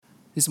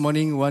This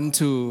morning, want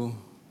to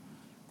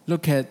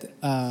look at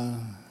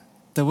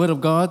the Word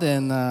of God,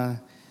 and I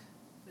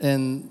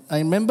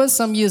remember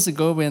some years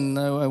ago when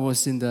I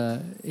was in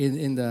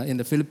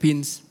the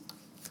Philippines,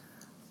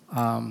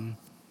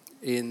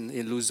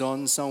 in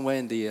Luzon, somewhere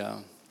in the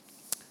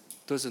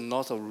towards the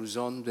north of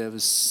Luzon. There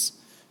was,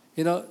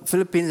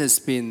 Philippines has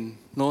been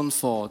known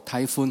for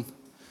typhoon,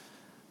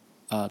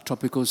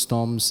 tropical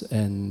storms,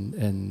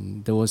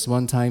 and there was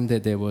one time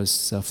that there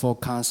was a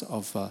forecast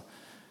of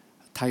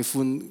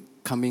typhoon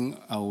coming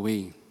our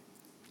way.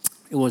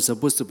 It was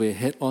supposed to be a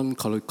head-on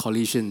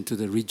collision to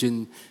the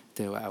region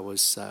that I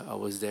was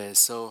there.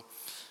 So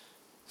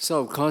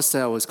of course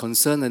I was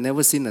concerned. I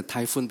never seen a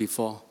typhoon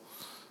before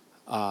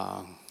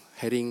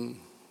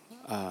heading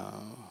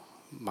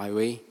my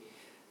way.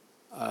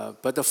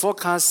 But the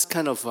forecast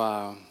kind of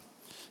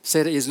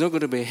said it's not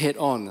going to be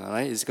head-on,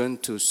 right? It's going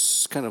to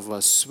kind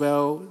of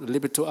swell a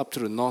little bit up to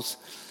the north,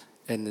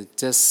 and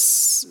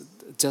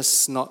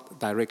just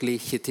not directly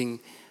hitting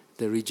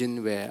the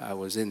region where I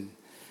was in.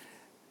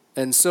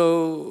 And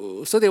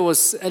so there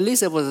was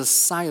a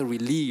sigh of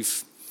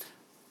relief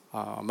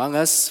among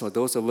us, for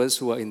those of us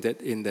who are in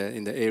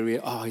the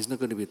area. Oh, it's not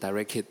going to be a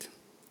direct hit.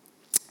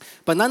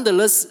 But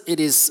nonetheless,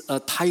 it is a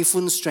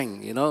typhoon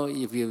strength.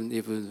 If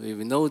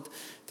you know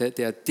that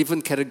there are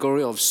different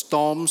categories of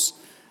storms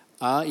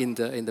in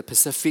the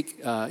Pacific.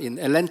 In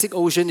Atlantic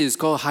Ocean, it's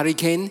called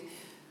hurricane.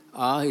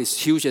 It's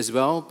huge as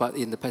well. But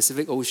in the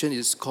Pacific Ocean,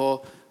 it's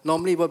called,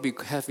 normally what we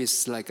have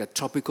is like a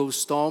tropical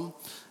storm.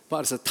 But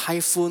it's a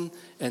typhoon,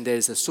 and there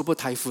is a super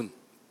typhoon.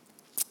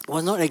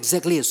 Well, not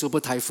exactly a super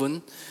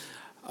typhoon.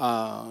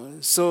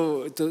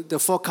 So the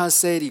forecast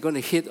said you're going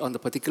to hit on the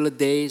particular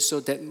day. So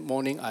that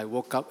morning I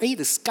woke up. Hey,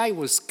 the sky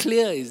was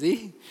clear, you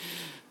see.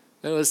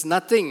 There was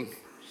nothing.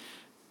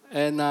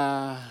 And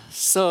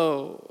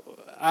so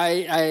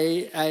I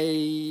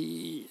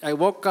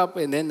woke up,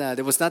 and then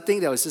there was nothing.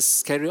 There was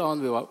just carry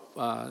on with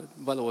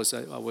what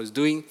I was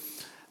doing.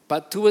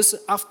 But towards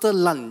after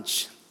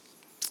lunch,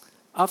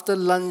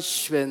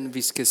 when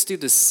we can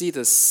still see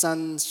the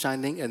sun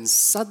shining, and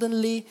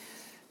suddenly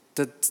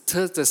the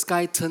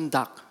sky turned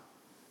dark.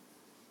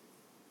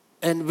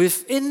 And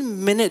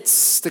within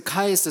minutes, the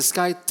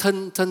sky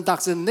turned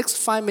dark. In the next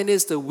 5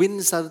 minutes, the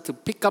wind started to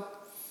pick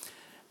up.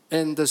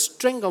 And the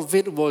strength of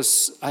it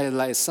was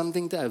like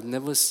something that I've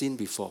never seen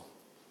before.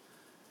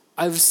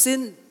 I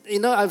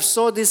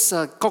saw this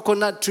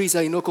coconut trees,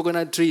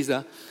 coconut trees.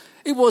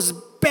 It was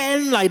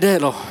bent like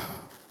that.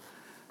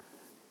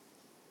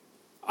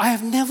 I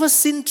have never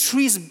seen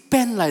trees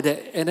bend like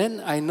that. And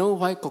then I know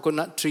why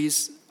coconut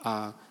trees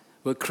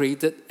were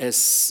created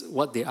as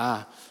what they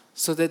are,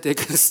 so that they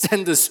can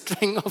stand the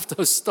strength of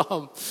the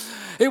storm.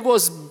 It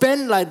was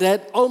bent like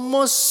that,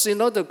 almost, the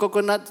top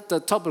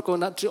of the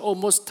coconut tree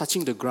almost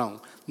touching the ground.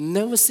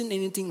 Never seen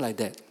anything like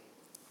that.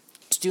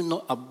 Still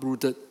not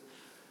uprooted.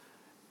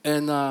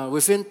 And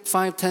within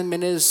 5-10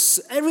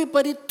 minutes,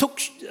 everybody took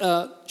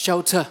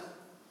shelter.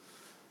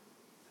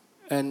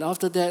 And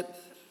after that,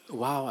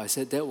 wow, I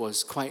said that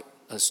was quite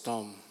a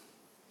storm.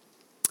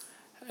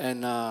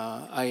 And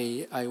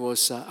I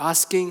was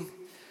asking,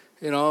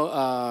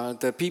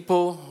 the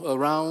people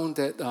around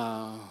that,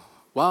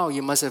 wow,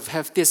 you must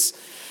have this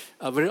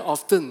very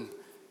often.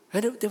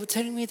 And they were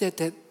telling me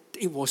that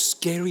it was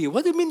scary.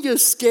 What do you mean you're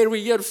scary?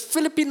 You're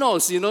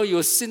Filipinos,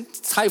 you've seen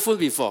typhoon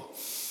before.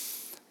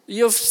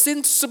 You've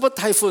seen super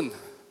typhoon.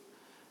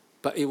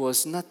 But it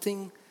was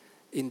nothing,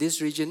 in this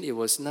region, it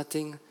was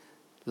nothing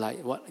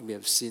like what we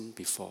have seen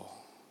before.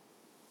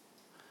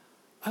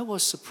 I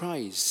was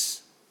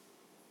surprised.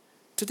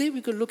 Today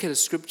we could look at the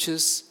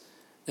scriptures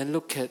and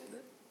look at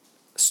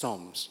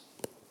storms.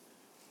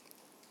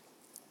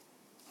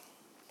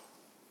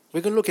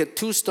 We're going to look at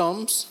 2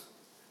 storms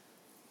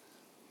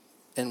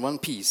and 1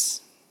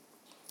 peace.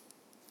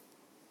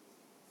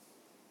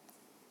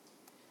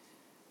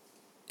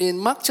 In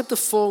Mark chapter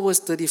 4, verse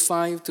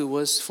 35 to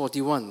verse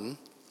 41,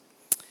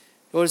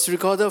 it was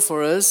recorded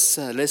for us.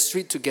 Let's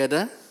read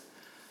together.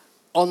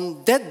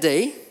 On that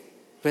day,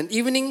 when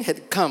evening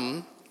had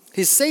come,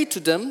 he said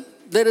to them,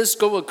 "Let us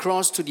go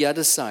across to the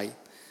other side."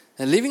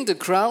 And leaving the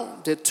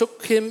crowd, they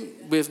took him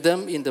with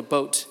them in the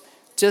boat,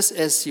 just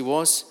as he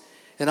was,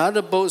 and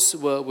other boats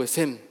were with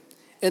him.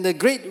 And a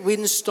great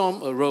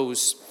windstorm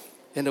arose,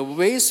 and the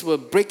waves were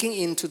breaking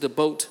into the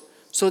boat,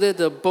 so that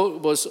the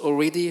boat was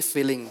already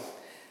filling.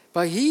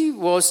 But he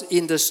was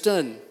in the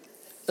stern,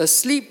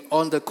 asleep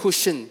on the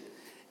cushion.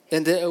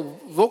 And they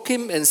awoke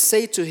him and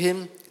said to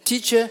him,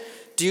 "Teacher,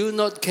 do you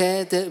not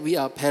care that we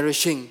are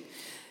perishing?"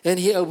 And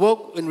he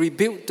awoke and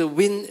rebuked the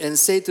wind and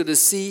said to the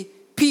sea,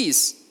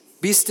 "Peace,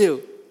 be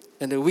still."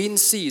 And the wind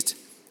ceased,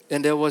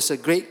 and there was a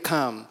great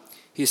calm.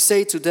 He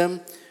said to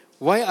them,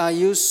 "Why are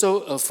you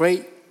so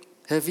afraid?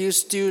 Have you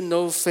still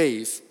no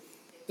faith?"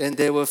 And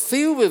they were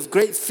filled with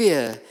great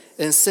fear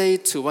and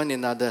said to one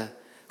another,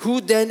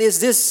 "Who then is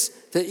this,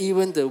 that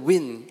even the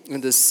wind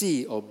and the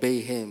sea obey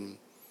him?"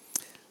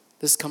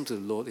 Let's come to the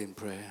Lord in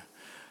prayer.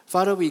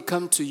 Father, we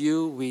come to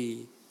you.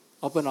 We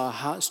open our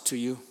hearts to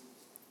you.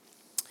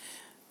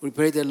 We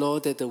pray that,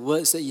 Lord, that the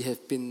words that you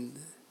have been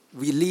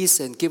released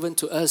and given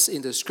to us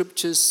in the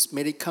scriptures,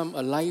 may it come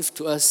alive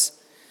to us.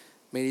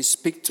 May it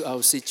speak to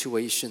our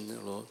situation,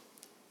 Lord.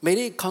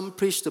 May it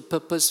accomplish the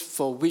purpose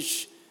for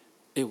which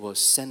it was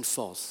sent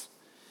forth.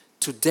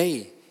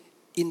 Today,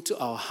 into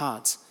our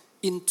hearts,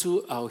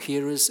 into our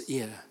hearers'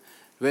 ear,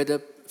 whether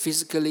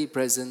physically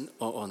present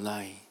or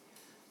online.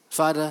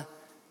 Father,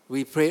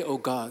 we pray, O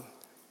God,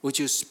 would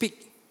you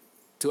speak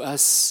to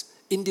us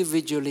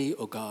individually,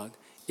 O God,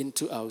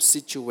 into our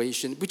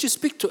situation. Would you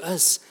speak to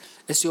us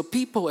as your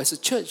people, as a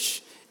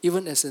church,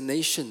 even as a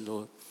nation,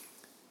 Lord,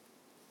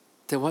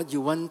 that what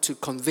you want to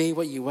convey,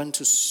 what you want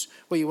to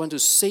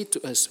say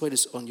to us, what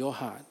is on your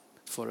heart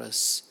for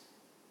us.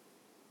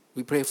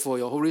 We pray for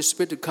your Holy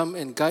Spirit to come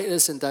and guide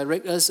us and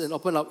direct us and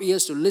open our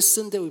ears to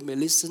listen, that we may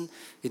listen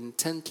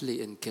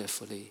intently and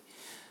carefully.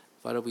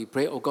 Father, we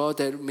pray, O God,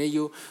 that may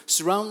you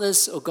surround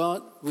us, O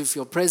God, with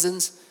your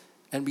presence,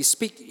 and we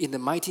speak in the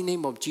mighty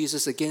name of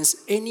Jesus against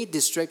any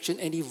distraction,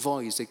 any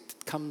voice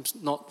that comes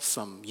not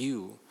from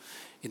you.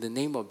 In the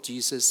name of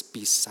Jesus,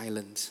 be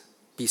silent,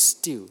 be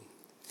still.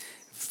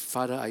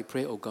 Father, I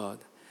pray, O God,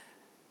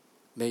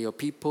 may your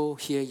people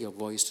hear your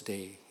voice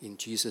today. In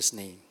Jesus'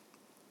 name,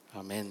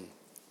 amen.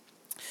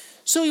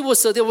 So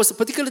there was a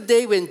particular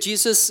day when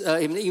Jesus,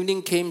 in the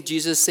evening came,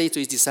 Jesus said to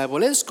his disciples,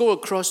 let's go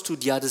across to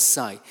the other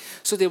side.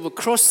 So they were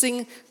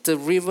crossing the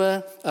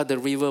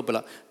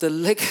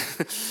lake,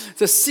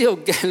 the Sea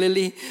of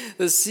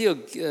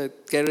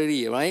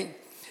Galilee, right?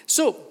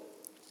 So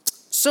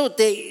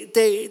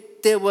they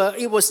were,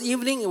 it was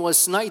evening, it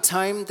was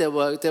nighttime, they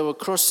were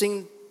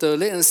crossing the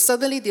lake, and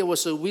suddenly there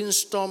was a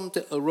windstorm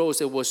that arose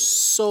that was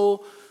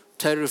so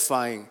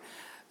terrifying.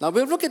 Now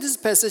we've looked at this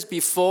passage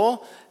before,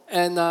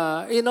 and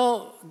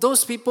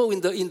those people in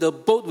the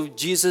boat with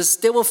Jesus,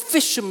 they were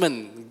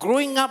fishermen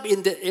growing up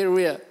in that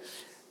area.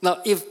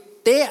 Now, if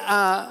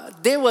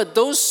they were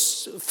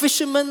those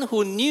fishermen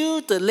who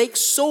knew the lake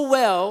so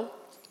well,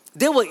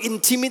 they were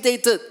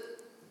intimidated.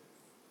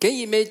 Can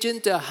you imagine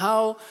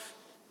how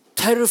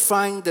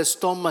terrifying the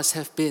storm must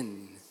have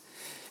been?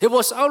 It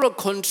was out of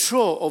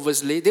control,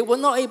 obviously. They were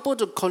not able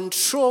to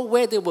control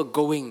where they were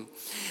going.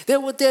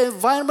 The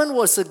environment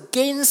was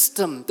against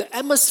them. The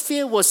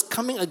atmosphere was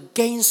coming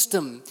against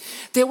them.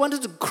 They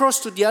wanted to cross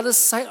to the other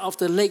side of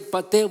the lake,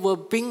 but they were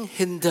being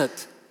hindered.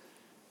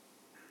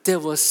 They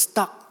were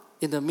stuck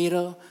in the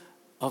middle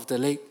of the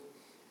lake,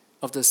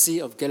 of the Sea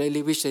of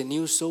Galilee, which they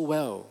knew so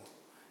well.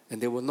 And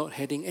they were not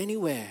heading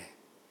anywhere.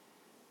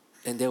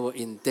 And they were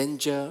in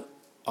danger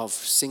of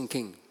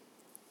sinking.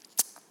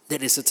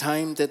 That is the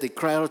time that they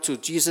cried out to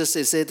Jesus.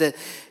 They said that,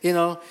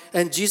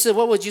 and Jesus,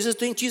 what was Jesus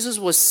doing? Jesus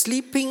was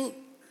sleeping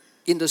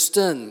in the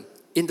stern,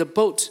 in the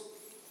boat.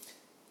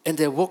 And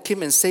they woke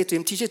him and said to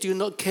him, Teacher, do you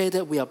not care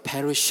that we are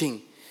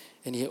perishing?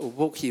 And he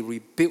awoke,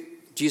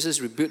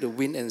 Jesus rebuked the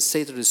wind and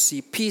said to the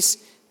sea, Peace,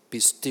 be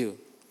still.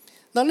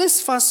 Now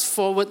let's fast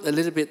forward a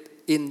little bit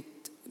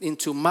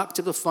into Mark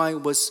chapter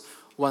 5, verse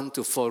 1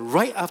 to 4.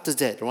 Right after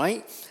that,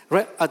 right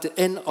at the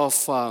end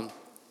of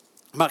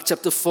Mark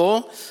chapter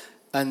 4,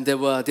 and they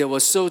were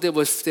filled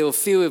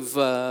with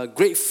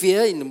great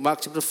fear in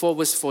Mark chapter 4,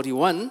 verse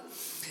 41,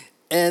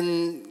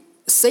 and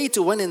say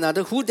to one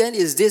another, who then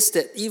is this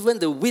that even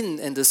the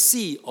wind and the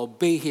sea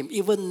obey him,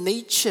 even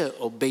nature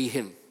obey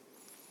him?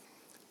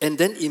 And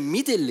then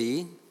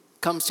immediately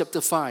comes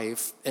chapter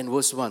 5 and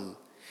verse 1.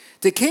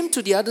 They came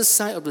to the other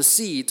side of the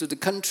sea, to the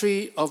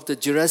country of the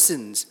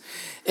Gerasenes.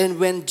 And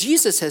when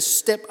Jesus had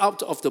stepped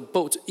out of the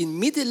boat,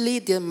 immediately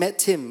there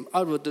met him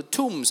out of the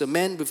tombs a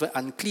man with an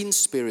unclean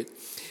spirit.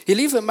 He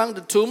lived among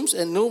the tombs,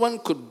 and no one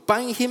could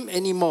bind him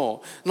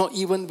anymore, not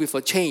even with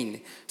a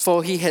chain.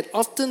 For he had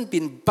often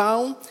been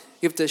bound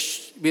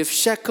with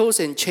shackles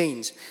and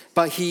chains.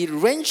 But he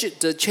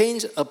wrenched the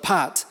chains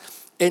apart,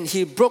 and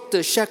he broke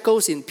the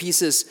shackles in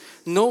pieces.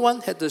 No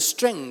one had the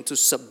strength to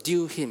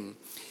subdue him.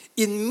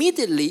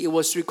 Immediately, it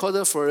was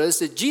recorded for us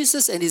that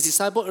Jesus and his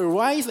disciples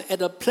arrived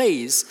at a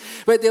place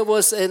where there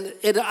was an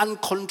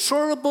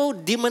uncontrollable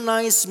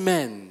demonized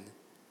man.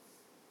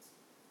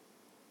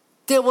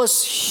 There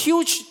was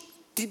huge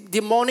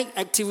demonic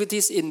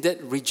activities in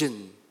that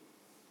region.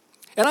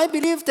 And I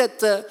believe that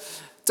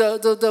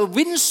the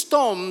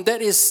windstorm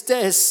that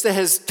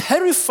has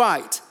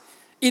terrified,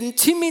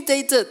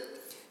 intimidated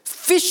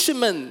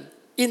fishermen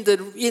in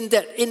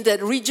that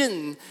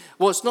region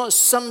was not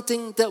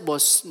something that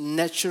was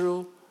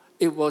natural,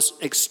 it was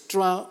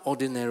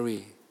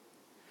extraordinary.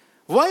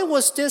 Why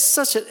was there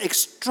such an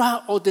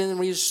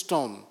extraordinary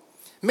storm?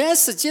 May I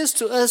suggest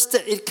to us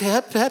that it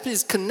perhaps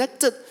is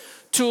connected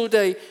to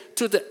the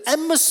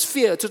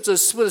atmosphere, to the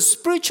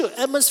spiritual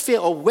atmosphere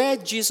of where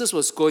Jesus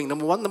was going.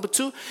 Number one. Number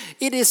two,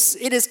 it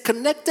is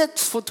connected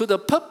to the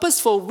purpose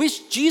for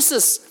which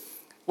Jesus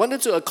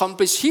wanted to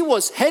accomplish. He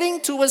was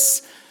heading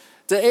towards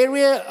the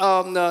area,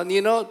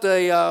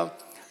 the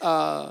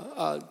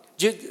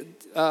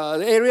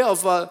area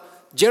of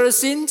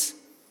Gerasenes.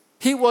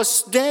 He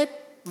was there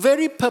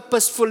very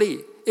purposefully.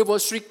 It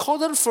was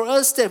recorded for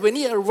us that when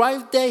he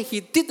arrived there, he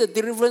did the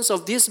deliverance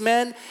of this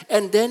man,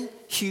 and then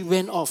he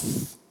went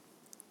off.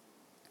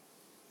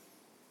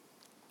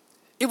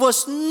 It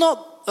was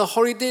not a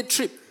holiday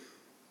trip.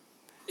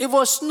 It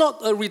was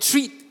not a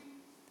retreat.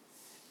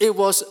 It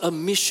was a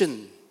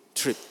mission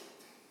trip.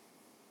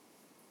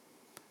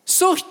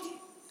 So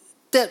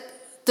that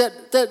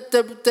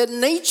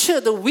nature,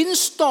 the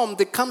windstorm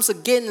that comes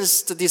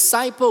against the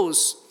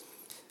disciples,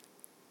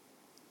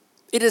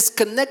 it is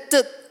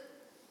connected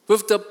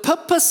with the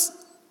purpose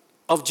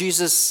of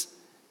Jesus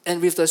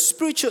and with the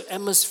spiritual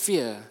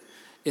atmosphere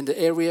in the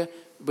area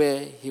where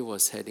he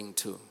was heading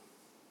to.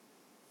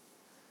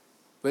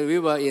 When we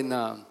were in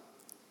a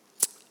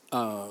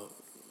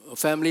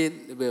family,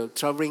 we were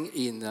traveling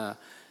in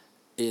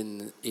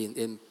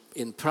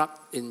Prague,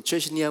 in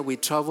Chechnya. We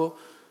traveled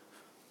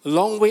a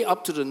long way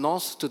up to the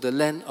north to the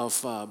land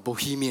of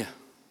Bohemia,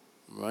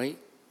 right?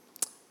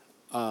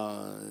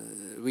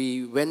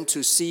 We went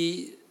to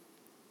see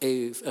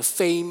a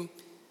famed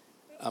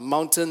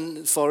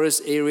mountain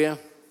forest area.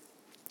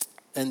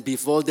 And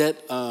before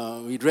that,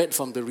 we read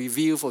from the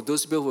review for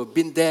those people who have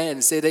been there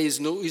and said that it's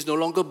no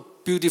longer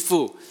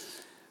beautiful.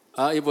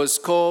 It was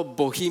called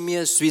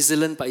Bohemia,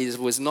 Switzerland, but it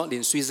was not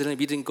in Switzerland.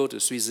 We didn't go to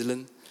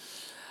Switzerland.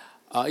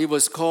 It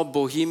was called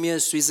Bohemia,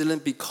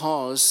 Switzerland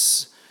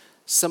because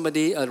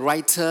somebody, a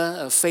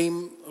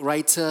famed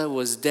writer,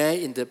 was there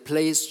in the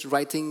place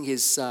writing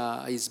his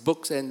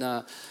books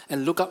and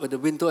looked up at the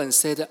window and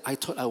said, I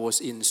thought I was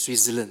in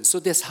Switzerland. So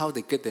that's how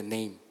they get the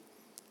name,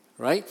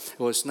 right? It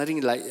was nothing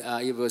like,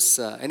 it was,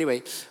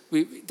 anyway,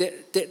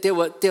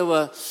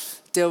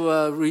 there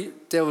were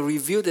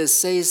reviews that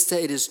says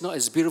that it is not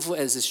as beautiful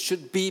as it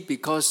should be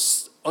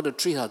because all the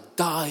trees are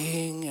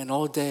dying and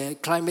all the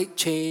climate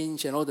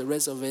change and all the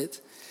rest of it.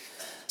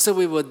 So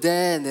we were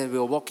there and then we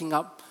were walking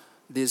up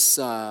this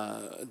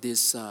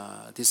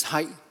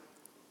hike.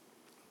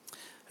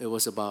 It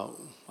was I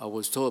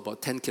was told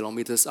about 10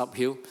 kilometers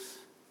uphill,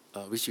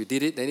 which we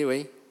did it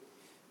anyway.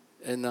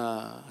 And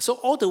so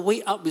all the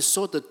way up, we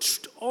saw there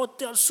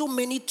are so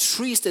many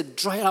trees that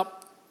dried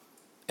up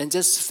and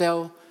just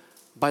fell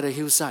by the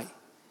hillside.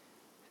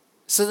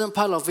 Certain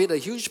part of it, a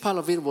huge part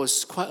of it,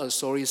 was quite a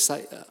sorry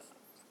sight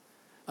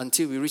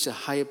until we reached a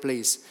higher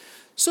place.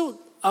 So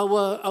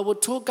our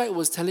tour guide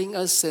was telling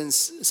us, and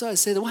so I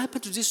said, what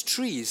happened to these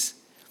trees?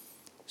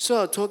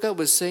 So our tour guide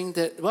was saying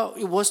that, well,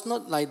 it was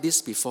not like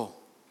this before.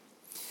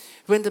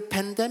 When the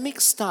pandemic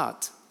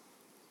started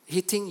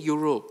hitting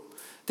Europe,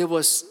 there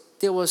was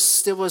a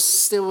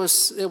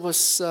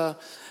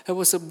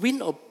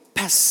wind of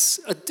pests,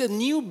 a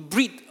new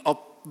breed of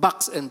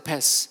bugs and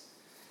pests.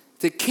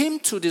 They came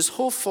to this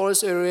whole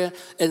forest area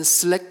and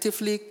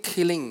selectively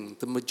killing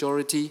the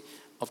majority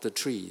of the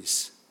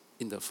trees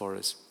in the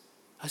forest.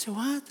 I said,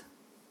 what?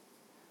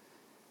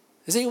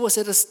 They said it was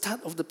at the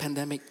start of the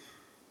pandemic.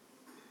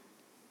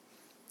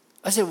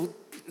 I said,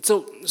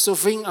 so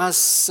Fring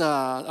asked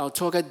our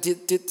tour guide,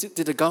 did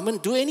the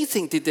government do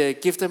anything? Did they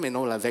give them,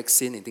 like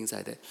vaccine and things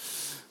like that?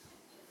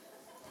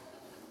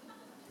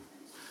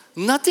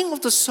 Nothing of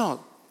the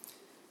sort.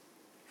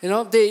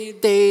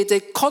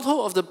 They caught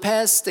hold of the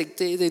pest, they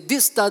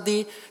did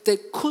study, they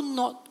could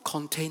not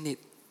contain it.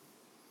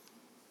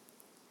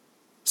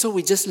 So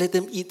we just let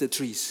them eat the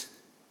trees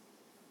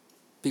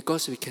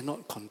because we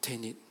cannot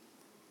contain it.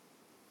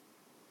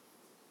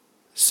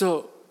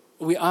 So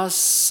we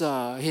asked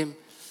him,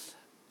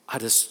 are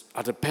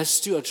the pests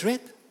still a threat?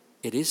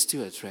 It is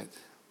still a threat.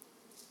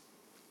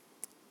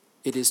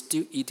 It is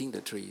still eating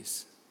the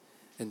trees.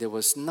 And there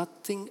was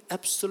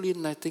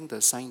absolutely nothing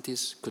the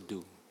scientists could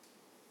do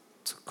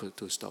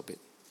to stop it.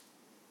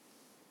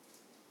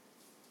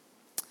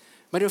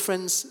 My dear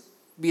friends,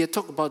 we have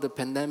talked about the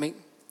pandemic.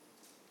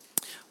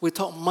 We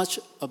talked much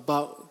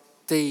about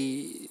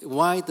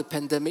why the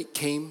pandemic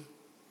came.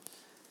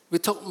 We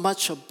talked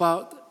much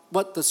about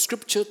what the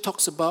scripture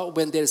talks about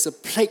when there is a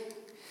plague,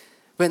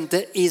 when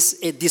there is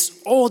a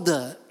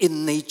disorder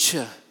in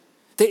nature.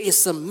 There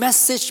is a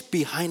message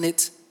behind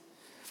it.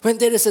 When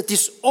there is a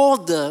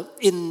disorder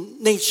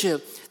in nature,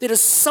 there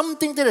is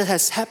something that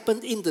has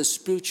happened in the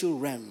spiritual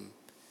realm.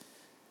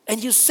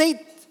 And you say,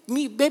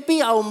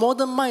 maybe our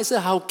modern mind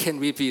says, how can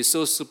we be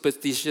so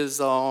superstitious?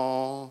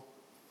 Or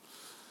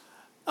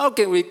how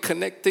can we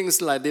connect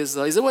things like this?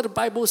 Is it what the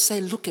Bible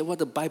says? Look at what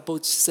the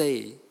Bible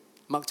says.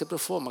 Mark chapter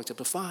 4, Mark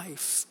chapter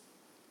 5.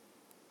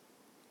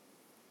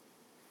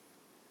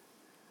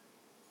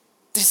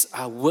 These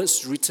are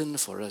words written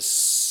for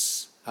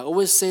us. I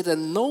always say that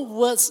no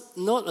words,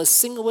 not a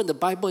single word in the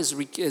Bible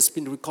has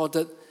been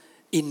recorded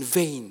in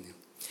vain.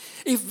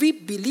 If we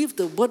believe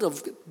the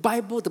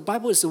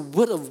Bible is the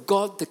word of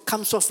God that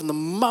comes out from the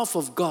mouth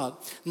of God,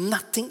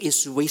 nothing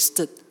is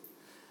wasted.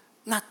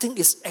 Nothing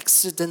is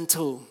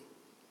accidental.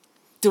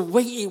 The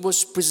way it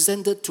was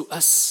presented to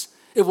us,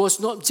 it was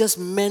not just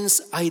man's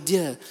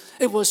idea.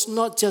 It was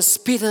not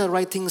just Peter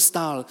writing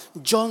style,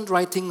 John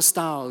writing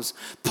styles,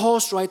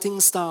 Paul's writing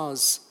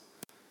styles.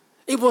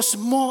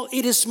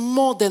 It is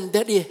more than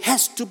that. It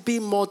has to be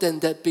more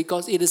than that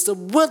because it is the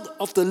word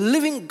of the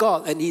living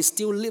God and He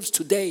still lives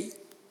today.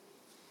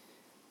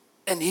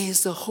 And He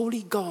is the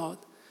holy God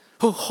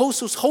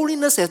whose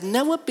holiness has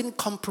never been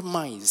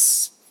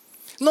compromised.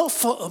 Not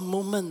for a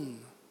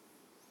moment.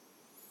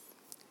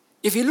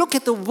 If you look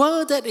at the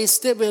world that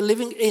we're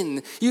living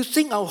in, you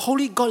think our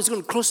holy God is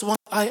going to close one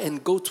eye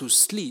and go to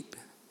sleep.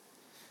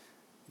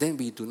 Then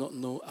we do not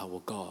know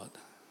our God.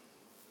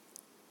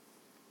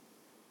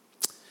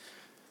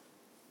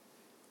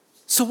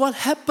 So what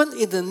happened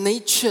in the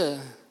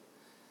nature,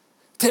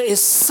 there is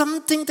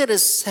something that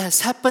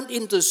has happened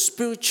in the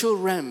spiritual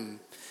realm.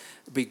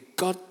 We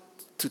got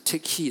to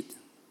take heed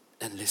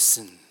and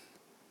listen.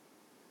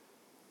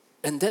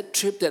 And that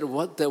trip, that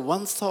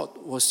one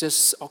thought was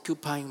just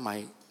occupying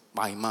my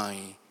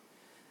mind.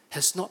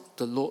 Has not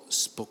the Lord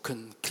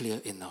spoken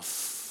clear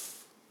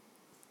enough?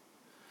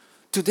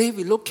 Today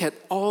we look at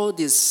all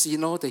this,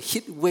 the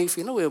heat wave.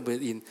 We're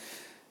in.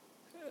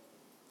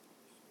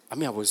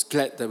 I was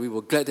glad that we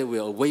were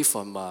away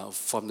from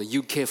the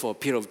UK for a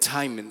period of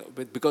time,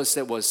 because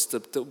that was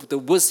the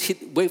worst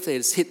heat wave that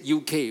has hit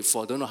UK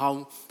for I don't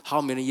know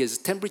how many years.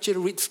 Temperature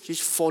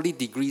reached 40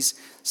 degrees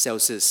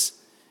Celsius.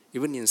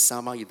 Even in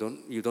summer, you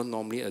don't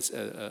normally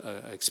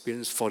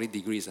experience 40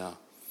 degrees.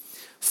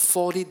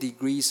 40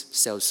 degrees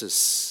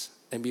Celsius,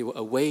 and we were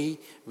away.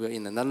 We were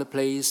in another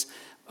place.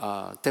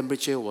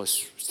 Temperature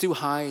was still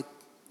high,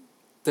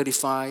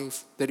 35,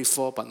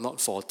 34, but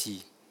not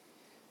 40.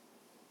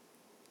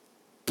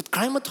 But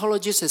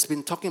climatologists has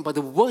been talking about,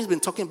 the world has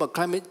been talking about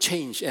climate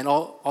change and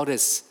all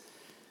this.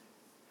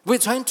 We're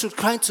trying to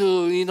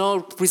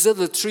preserve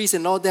the trees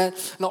and all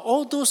that. Now,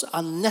 all those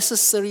are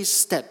necessary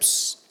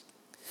steps.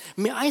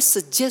 May I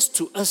suggest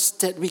to us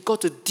that we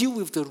got to deal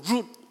with the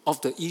root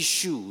of the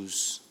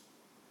issues.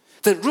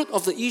 The root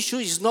of the issue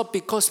is not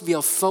because we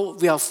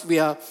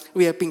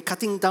have been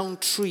cutting down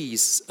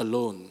trees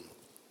alone.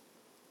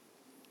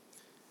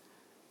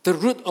 The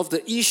root of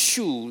the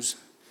issues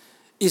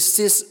is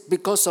this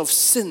because of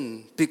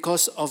sin,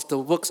 because of the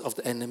works of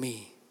the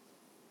enemy.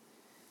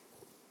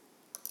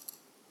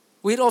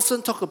 We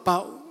often talk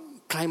about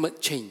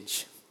climate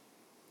change.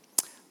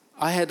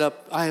 I have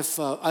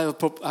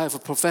a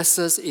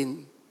professor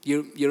in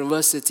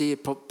university,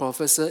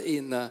 professor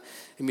in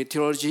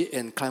meteorology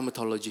and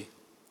climatology.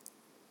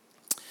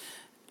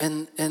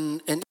 And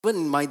even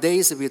in my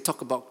days, we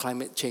talk about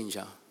climate change.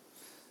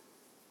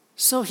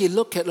 So he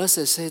looked at us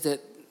and said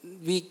that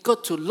we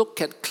got to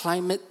look at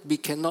climate. We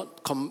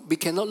cannot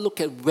look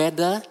at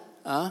weather,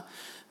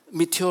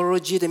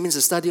 meteorology. That means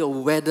the study of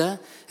weather,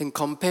 and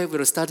compare with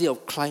the study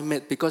of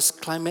climate, because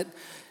climate,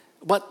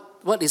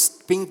 what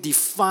is being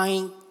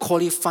defined,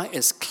 qualified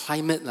as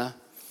climate,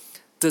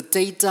 the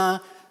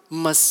data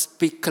must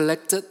be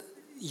collected,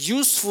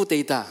 useful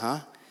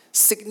data,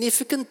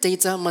 significant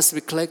data must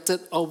be collected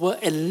over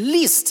at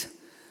least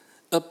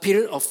a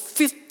period of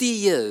 50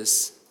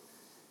 years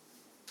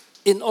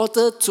in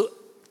order to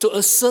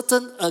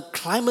ascertain a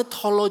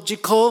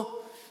climatological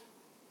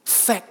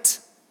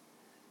fact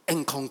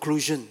and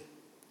conclusion.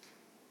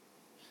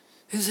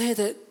 He said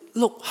that,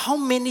 look, how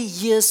many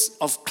years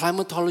of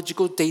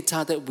climatological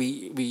data that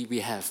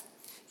we have?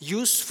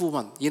 Useful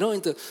one. In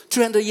the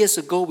 300 years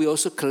ago, we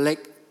also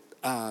collect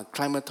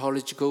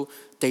climatological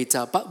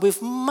data, but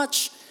with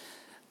much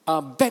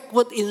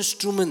backward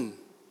instrument.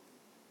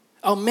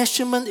 Our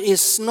measurement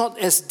is not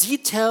as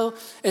detailed,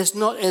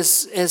 not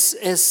as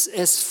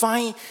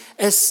fine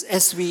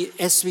as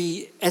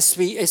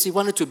we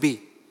want it to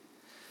be.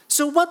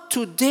 So what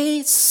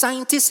today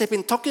scientists have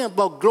been talking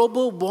about,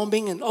 global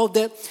warming and all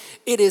that,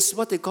 it is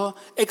what they call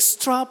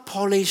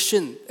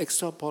extrapolation.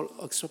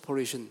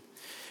 Extrapolation.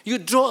 You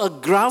draw a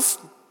graph,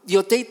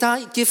 your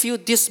data give you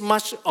this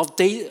much of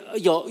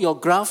your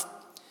graph.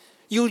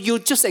 You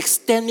just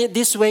extend it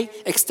this way,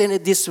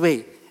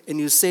 and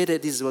you say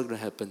that this is what's going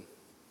to happen.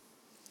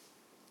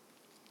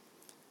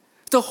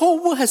 The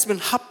whole world has been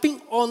harping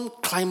on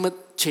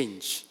climate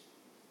change.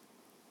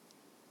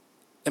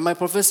 And my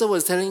professor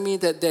was telling me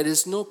that there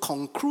is no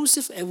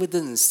conclusive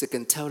evidence that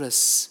can tell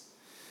us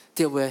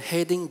that we're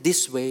heading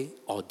this way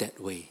or that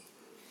way.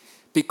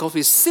 Because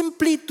we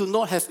simply do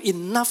not have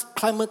enough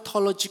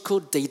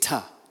climatological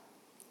data,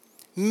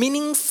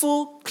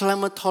 meaningful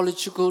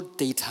climatological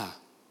data.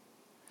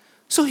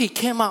 So he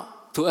came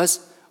up to us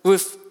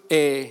with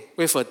a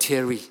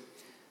theory.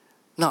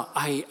 Now,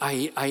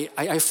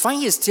 I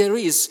find his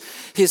theory his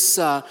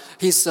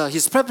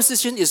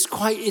proposition is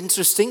quite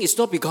interesting. It's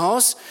not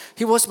because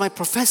he was my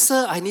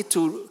professor. I need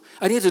to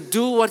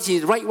do what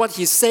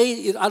he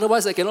say.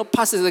 Otherwise, I cannot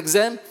pass his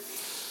exam.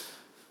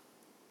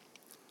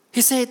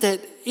 He said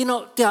that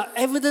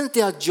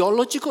there are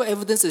geological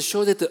evidence that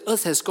show that the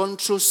Earth has gone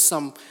through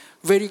some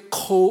very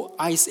cold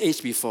ice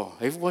age before.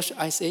 Have you watched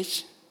Ice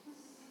Age?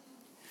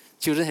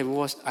 Children, have you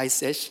watched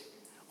Ice Age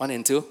 1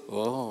 and 2?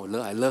 Oh,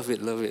 I love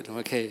it.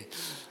 Okay.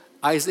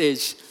 Ice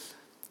Age.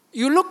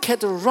 You look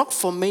at the rock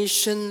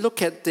formation,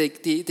 look at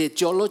the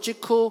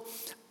geological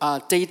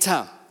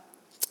data.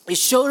 It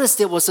shows us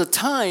there was a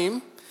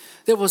time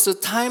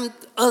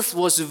Earth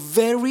was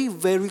very,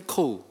 very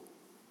cold.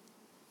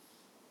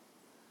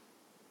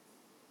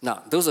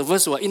 Now, those of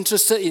us who are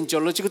interested in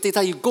geological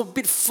data, you go a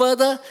bit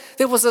further,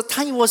 there was a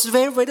time it was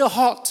very, very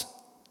hot.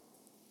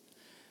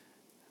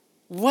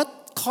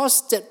 What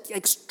caused that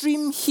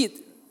extreme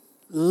heat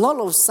A lot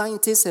of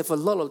scientists have a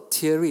lot of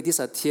theory. These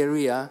are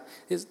theory.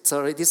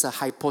 These are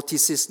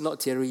hypothesis,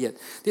 not theory yet.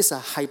 These are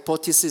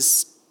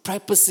hypothesis,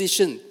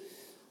 preposition,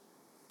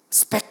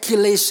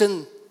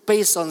 speculation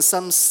based on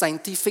some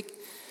scientific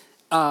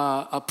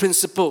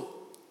principle.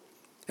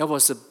 There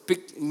was a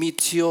big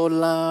meteor,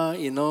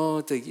 the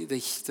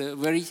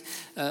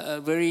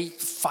very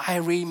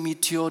fiery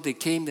meteor. They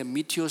came, the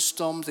meteor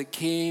storm. They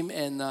came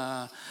and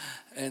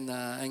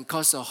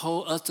caused the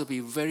whole earth to be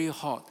very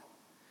hot.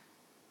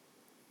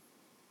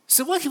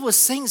 So what he was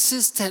saying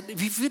is that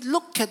if you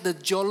look at the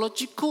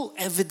geological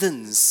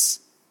evidence,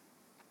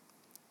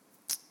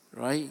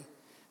 right,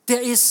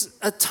 there is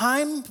a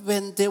time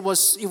when it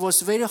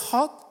was very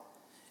hot,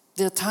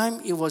 there was a time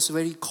it was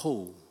very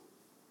cold.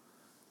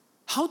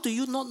 How do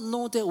you not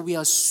know that we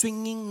are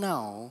swinging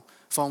now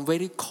from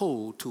very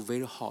cold to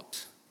very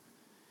hot?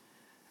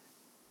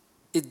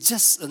 It's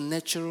just a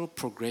natural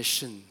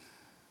progression.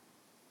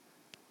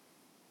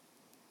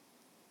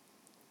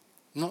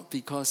 Not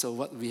because of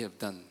what we have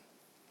done.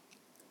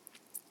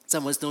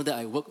 Some of us know that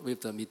I worked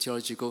with the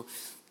meteorological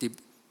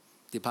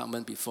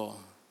department before.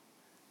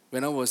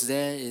 When I was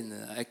there in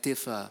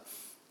active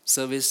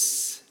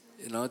service,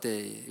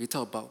 we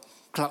talk about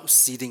cloud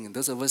seeding. And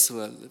those of us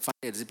who find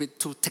it a bit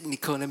too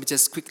technical, let me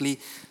just quickly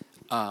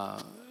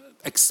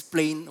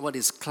explain what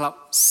is cloud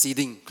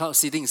seeding. Cloud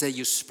seeding is that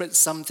you spread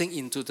something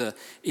into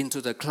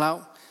the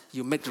cloud,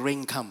 you make the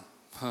rain come.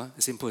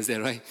 Simple as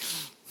that, right?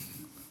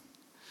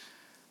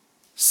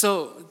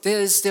 So there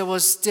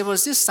was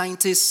this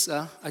scientist.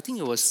 I think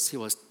he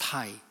was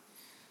Thai,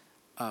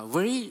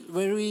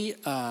 very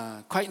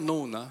quite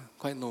known,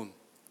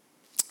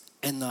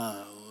 and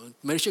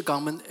Malaysia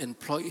government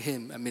employed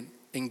him.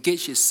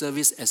 Engaged his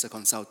service as a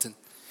consultant.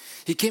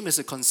 He came as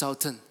a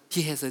consultant.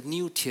 He has a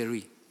new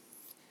theory.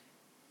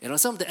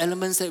 Some of the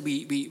elements that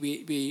we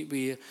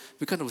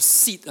kind of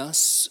seed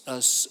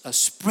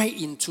spray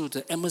into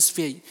the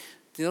atmosphere.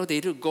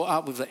 They do go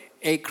up with the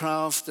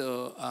aircraft.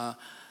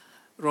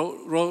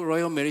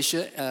 Royal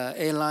Malaysia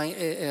Airline,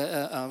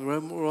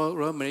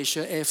 Royal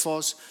Malaysia Air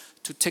Force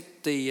to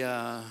take the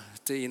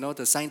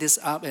scientists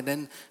up,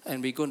 and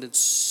we're going to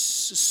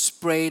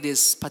spray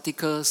these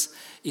particles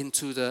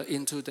into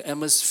the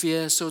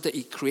atmosphere so that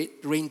it create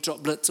rain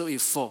droplets so it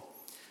fall.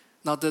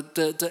 Now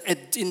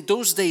in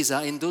those days,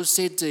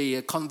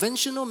 the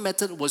conventional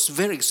method was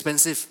very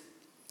expensive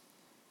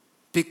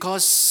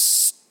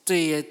because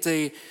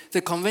the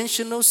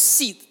conventional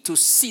seed to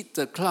seed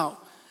the cloud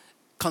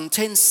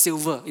contains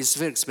silver. Is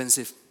very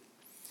expensive.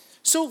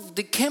 So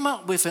they came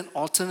up with an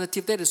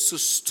alternative, that is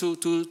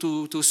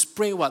to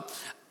spray what?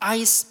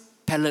 Ice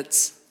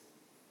pellets.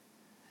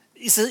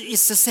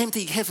 It's the same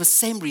thing. You have the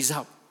same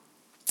result.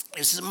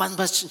 It's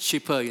much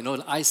cheaper.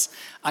 The ice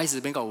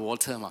is made of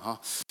water,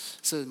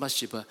 so it's much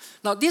cheaper.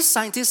 Now these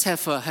scientists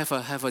have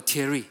a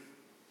theory.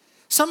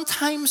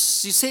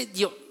 Sometimes you say,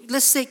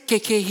 let's say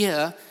KK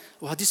here.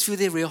 Wow, this few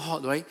days real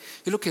hot, right?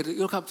 You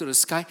look up to the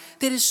sky.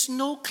 There is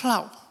no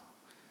cloud.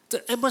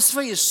 The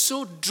atmosphere is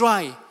so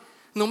dry.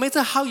 No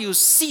matter how you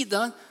seed,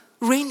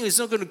 rain is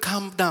not going to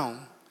come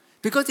down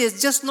because there's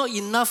just not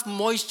enough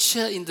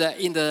moisture in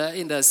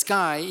the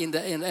sky, in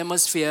the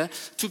atmosphere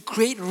to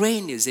create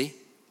rain. You see,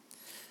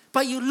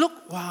 but you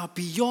look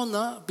beyond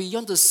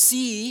the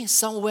sea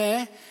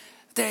somewhere,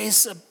 there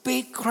is a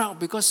big cloud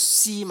because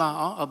sea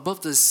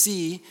above the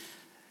sea.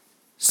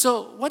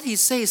 So what he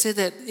says is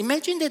that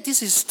imagine that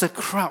this is the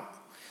cloud,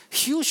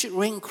 huge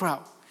rain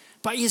cloud.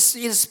 But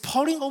it's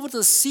pouring over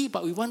the sea,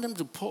 but we want them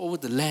to pour over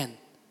the land.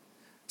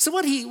 So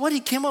what he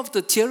came up with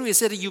the theory is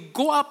that you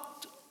go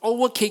up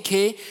over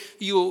KK,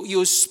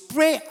 you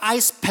spray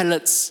ice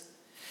pellets,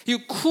 you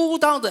cool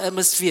down the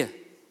atmosphere.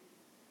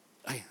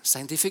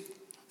 Scientific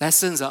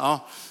lessons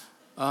are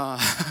all.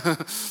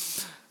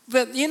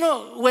 But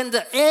when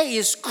the air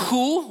is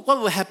cool, what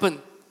will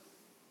happen?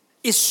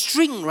 It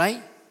strings,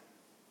 right?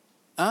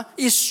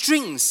 It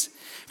strings.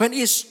 When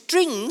it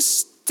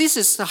strings, this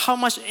is how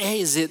much air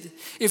is it.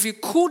 If you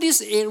cool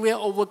this area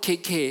over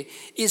KK,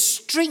 it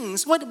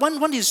strings.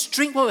 When it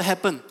strings, what will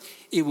happen?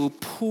 It will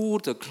pull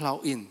the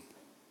cloud in.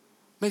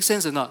 Make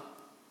sense or not?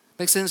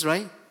 Make sense,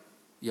 right?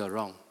 You're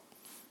wrong.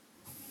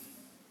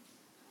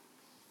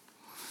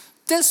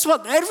 That's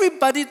what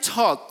everybody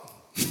thought.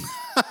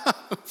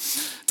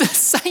 The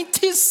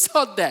scientists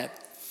thought that.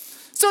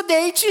 So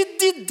they actually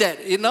did that,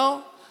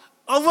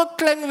 over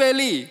Klang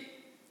Valley.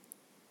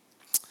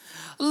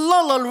 A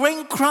lot of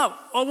rain cloud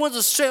over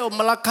the Strait of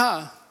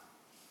Malacca.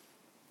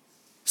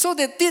 So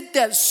they did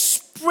that,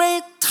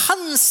 spray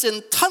tons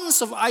and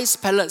tons of ice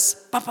pellets.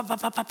 Pop, pop, pop,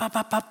 pop, pop,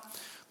 pop, pop.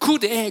 Cool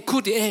the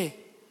air.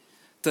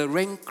 The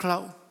rain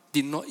cloud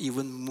did not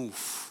even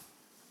move.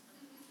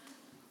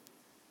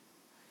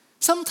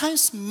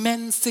 Sometimes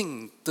men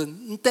think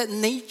that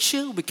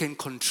nature we can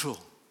control.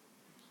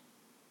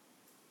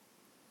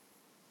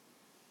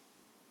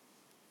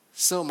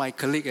 So my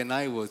colleague and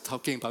I were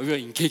talking about, we were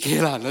in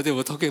KK, they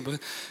were talking about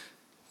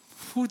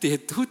who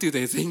do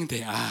they think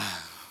they are?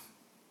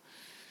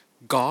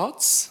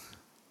 Gods?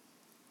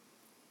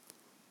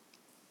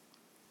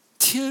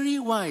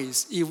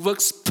 theory-wise, it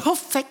works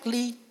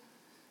perfectly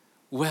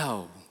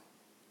well.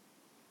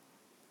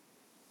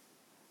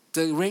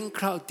 The rain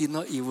cloud did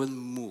not even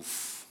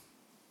move.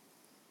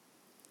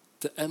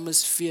 The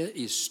atmosphere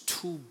is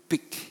too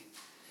big.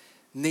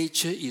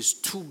 Nature is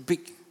too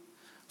big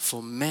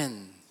for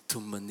man to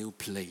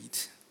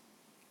manipulate.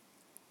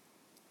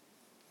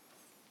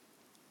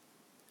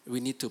 We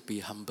need to be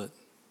humbled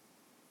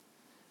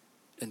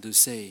and to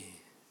say,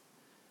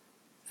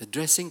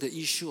 addressing the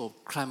issue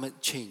of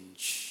climate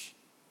change,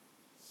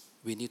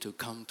 we need to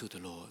come to the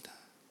Lord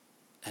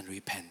and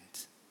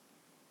repent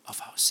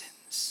of our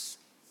sins.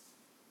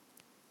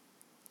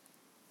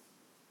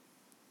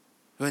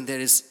 When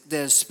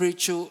there's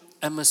spiritual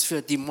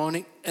atmosphere,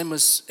 demonic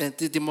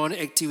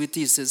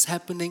activities that's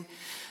happening,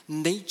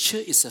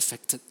 nature is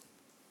affected.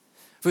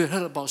 We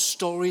heard about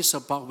stories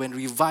about when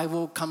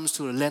revival comes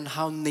to the land,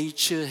 how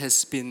nature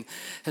has been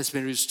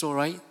restored,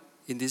 right?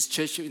 In this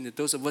church, in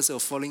those of us who are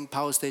following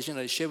Power Station,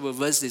 I shared with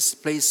us this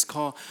place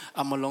called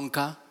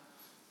Amalonka.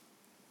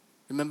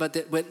 Remember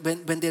that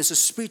when there's a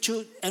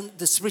spiritual, and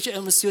the spiritual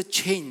atmosphere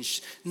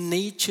change,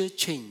 nature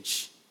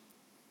change.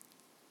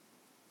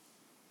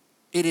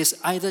 It is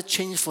either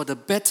change for the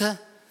better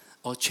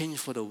or change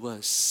for the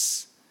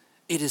worse.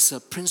 It is a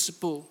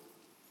principle.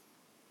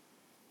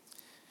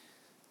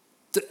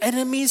 The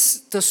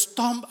enemies, the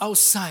storm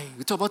outside.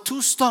 We talk about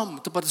two storms. We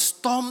talk about the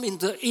storm in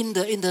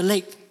the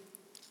lake.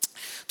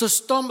 The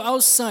storm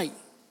outside,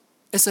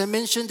 as I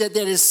mentioned, that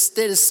that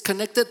is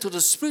connected to the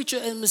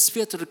spiritual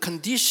atmosphere, to the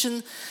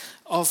condition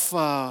of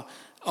the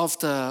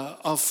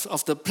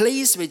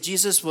place where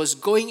Jesus was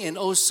going, and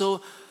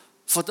also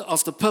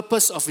of the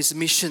purpose of his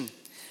mission.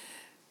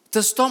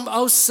 The storm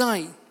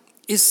outside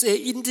is an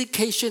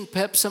indication,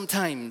 perhaps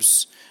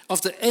sometimes,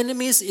 of the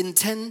enemy's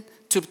intent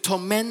to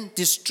torment,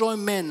 destroy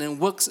man, and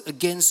works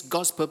against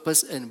God's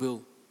purpose and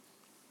will.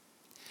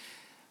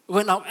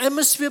 When our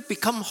atmosphere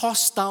becomes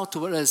hostile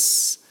toward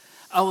us,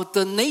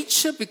 the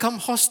nature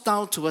becomes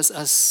hostile towards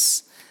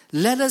us,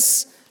 let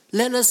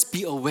us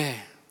be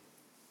aware.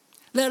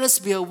 Let us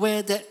be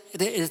aware that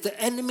the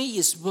enemy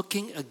is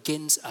working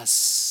against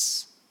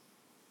us.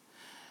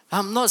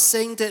 I'm not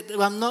saying that,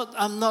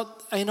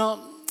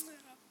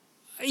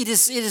 it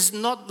is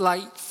not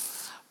like,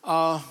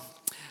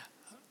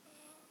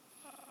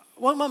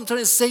 what I'm trying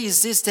to say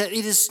is this, that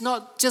it is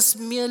not just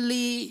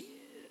merely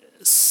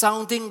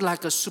sounding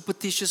like a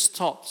superstitious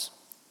thought.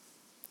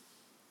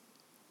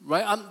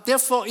 Right?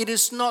 Therefore, it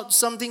is not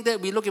something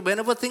that we look at.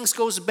 Whenever things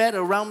goes bad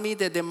around me,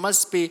 that there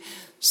must be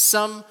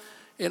some,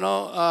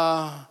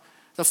 the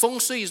feng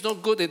shui is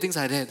not good and things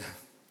like that.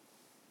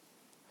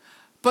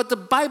 But the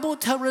Bible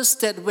tells us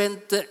that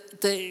when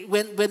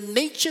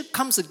nature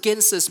comes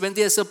against us, when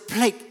there's a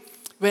plague,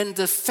 when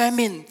the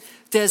famine,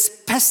 there's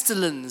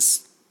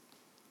pestilence,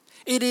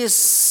 it is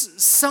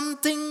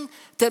something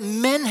that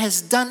man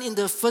has done in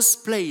the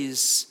first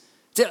place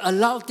that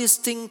allowed this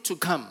thing to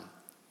come.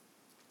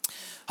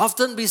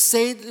 Often we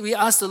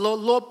ask the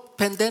Lord, Lord,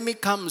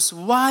 pandemic comes,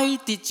 why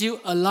did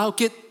you allow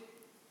it?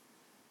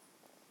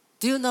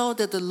 Do you know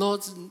that the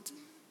Lord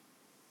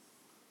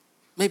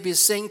may be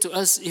saying to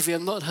us, if you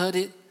have not heard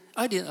it,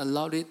 I didn't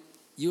allow it,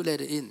 you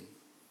let it in.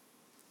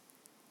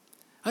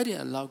 I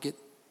didn't allow it,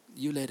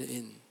 you let it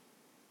in.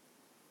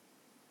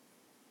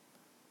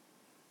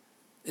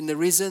 And the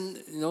reason,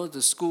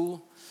 the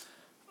school,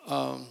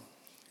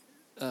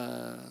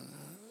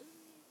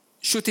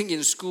 shooting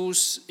in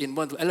schools, in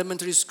one of the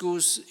elementary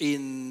schools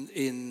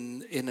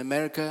in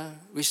America,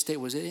 which state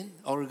was it in?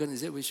 Oregon,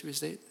 is it? Which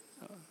state?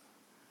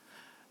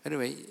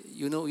 Anyway,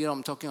 you know what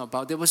I'm talking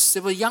about. There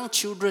were young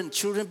children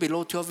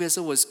below 12 years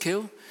old was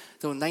killed.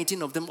 There were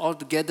 19 of them all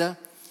together.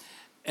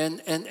 And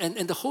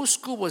the whole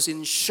school was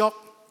in shock.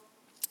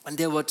 And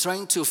they were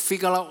trying to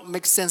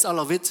make sense out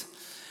of it.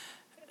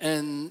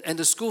 And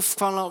the school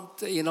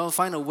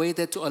find a way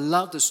that to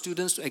allow the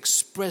students to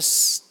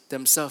express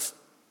themselves.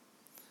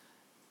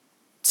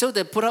 So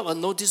they put up a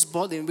notice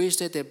board in which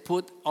they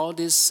put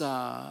this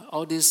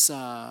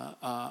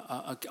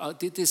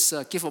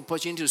give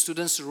opportunity to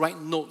students to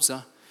write notes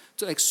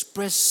to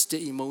express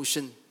the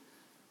emotion.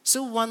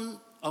 So one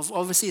of,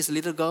 obviously, his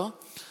little girl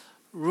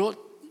wrote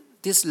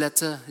this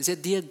letter. He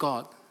said, "Dear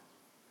God,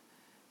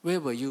 where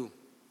were you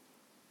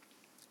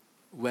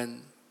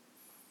when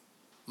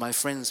my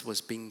friends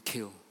was being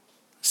killed?"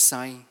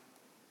 Signed,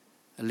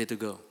 a little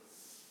girl.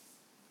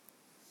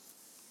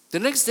 The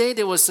next day,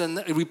 there was a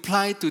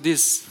reply to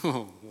this.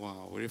 Oh,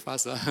 wow, very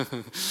fast.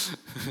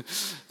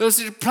 There was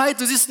a reply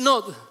to this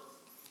note.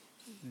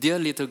 "Dear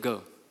little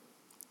girl,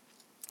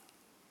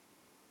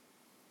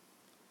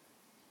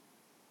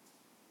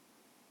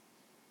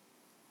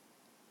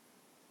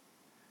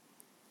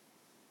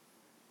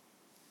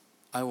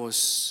 I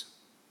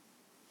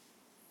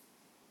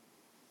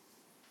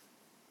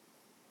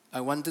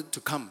wanted to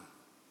come.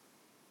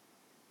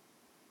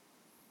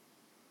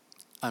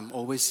 I'm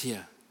always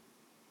here.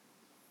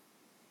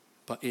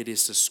 But it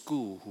is the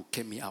school who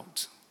kept me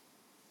out."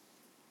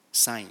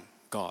 Signed,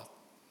 God.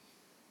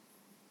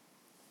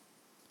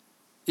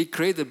 It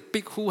created a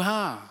big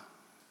hoo-ha.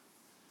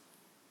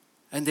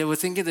 And they were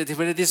thinking that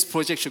whether this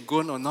project should go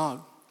on or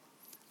not.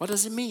 What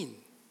does it mean?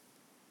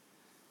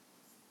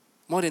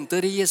 More than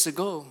 30 years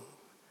ago,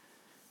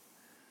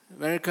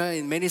 America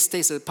in many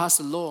states had passed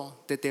a law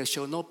that there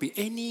shall not be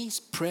any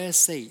prayer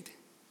said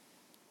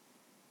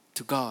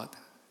to God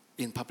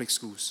in public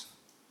schools.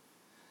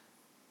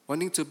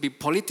 Wanting to be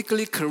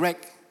politically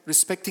correct,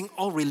 respecting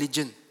all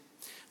religion.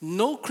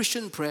 No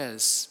Christian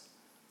prayers.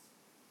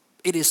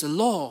 It is a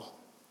law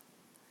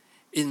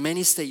in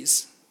many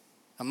states.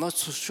 I'm not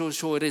so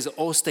sure it is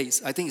all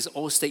states. I think it's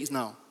all states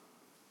now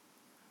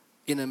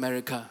in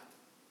America.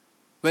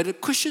 Whether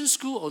Christian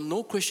school or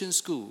no Christian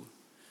school,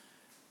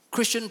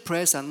 Christian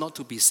prayers are not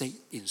to be said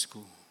in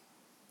school.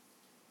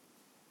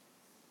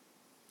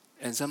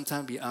 And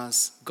sometimes we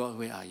ask, God,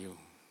 where are you?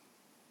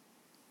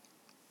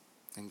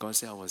 And God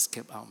said, I was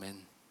kept out,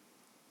 man.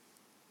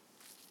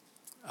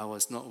 I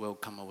was not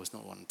welcome, I was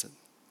not wanted.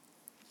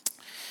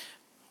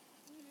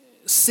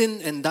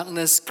 Sin and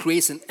darkness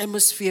creates an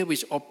atmosphere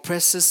which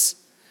oppresses,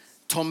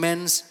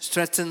 torments,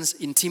 threatens,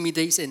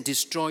 intimidates, and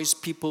destroys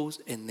peoples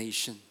and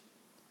nations.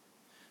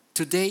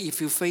 Today,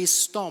 if you face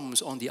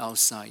storms on the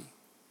outside,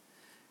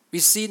 we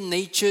see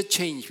nature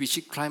change, we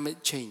see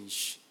climate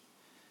change.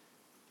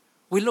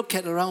 We look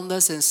at around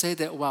us and say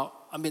that, well,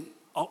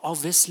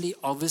 obviously,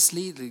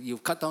 you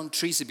cut down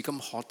trees, it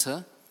becomes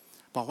hotter.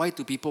 But why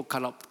do people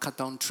cut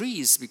down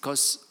trees?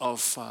 Because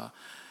of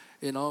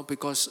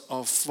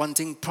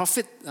wanting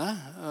profit,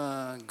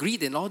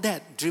 greed and all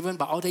that, driven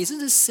by all that.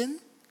 Isn't it sin?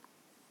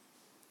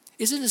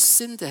 Isn't it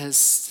sin that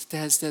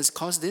has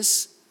caused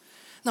this?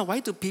 Now,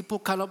 why do people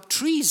cut down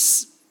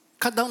trees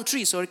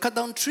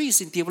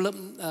in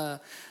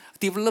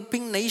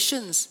developing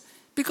nations?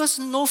 Because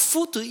no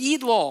food to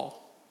eat,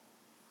 If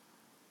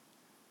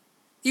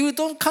you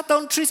don't cut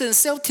down trees and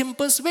sell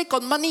timbers, where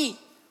got money?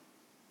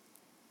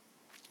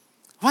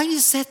 Why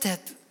is it that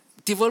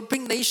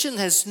developing nation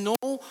has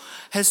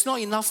not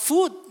enough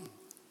food?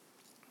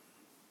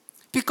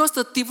 Because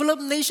the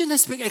developed nation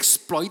has been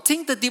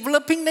exploiting the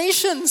developing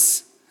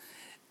nations.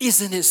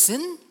 Isn't it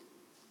sin?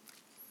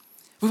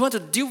 We want to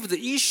deal with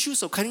the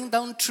issues of cutting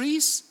down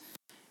trees.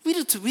 We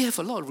have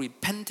a lot of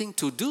repenting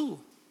to do.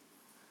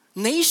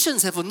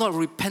 Nations have a lot of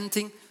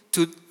repenting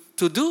to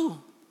do.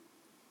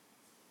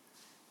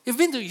 If you've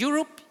been to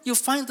Europe, you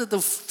find that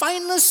the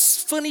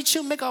finest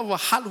furniture made out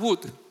of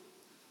hardwood.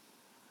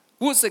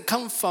 Woods that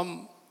come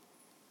from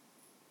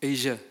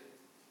Asia.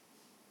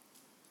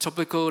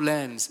 Tropical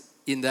lands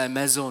in the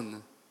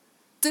Amazon.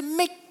 They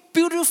make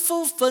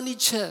beautiful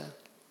furniture.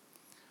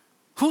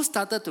 Who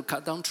started to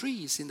cut down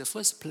trees in the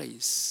first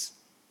place?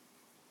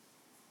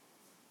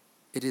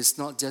 It is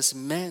not just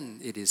man,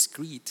 it is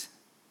greed.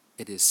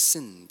 It is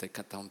sin that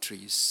cut down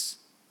trees.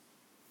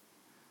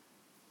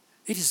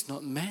 It is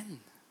not man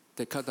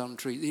that cut down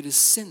trees. It is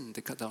sin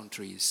that cut down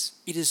trees.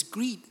 It is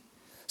greed,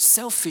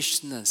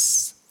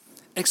 selfishness,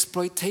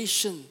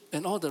 exploitation,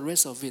 and all the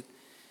rest of it.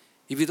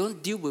 If you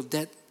don't deal with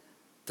that,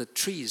 the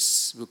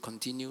trees will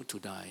continue to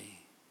die.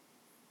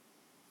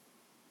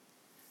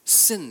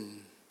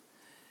 Sin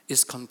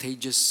is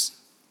contagious.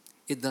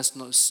 It does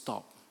not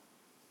stop.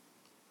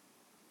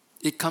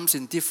 It comes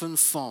in different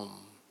form.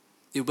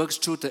 It works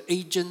through the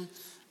agent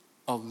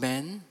of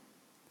man.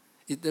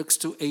 It works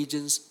through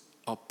agents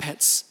of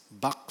pets,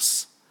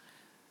 bugs,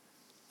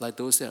 like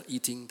those that are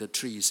eating the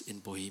trees in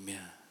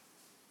Bohemia.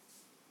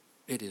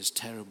 It is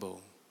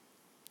terrible.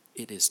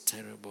 It is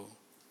terrible.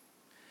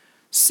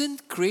 Sin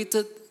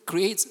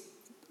creates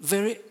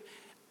very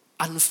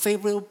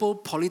unfavorable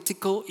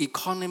political,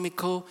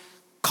 economical,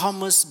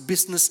 commerce,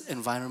 business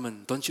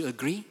environment. Don't you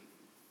agree?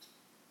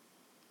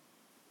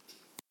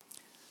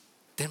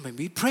 Then when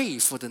we pray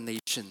for the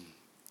nation,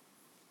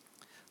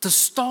 the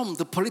storm,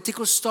 the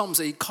political storms,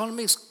 the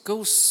economic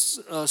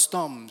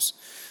storms,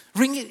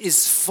 ringgit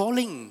is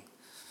falling.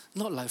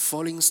 Not like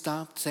falling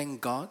star, thank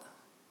God,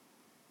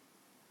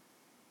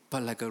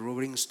 but like a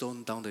rolling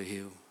stone down the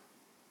hill.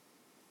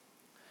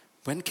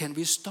 When can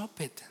we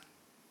stop it?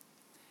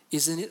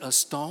 Isn't it a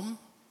storm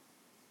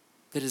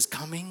that is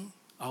coming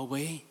our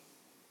way?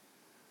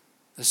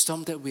 A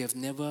storm that we have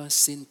never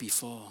seen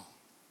before.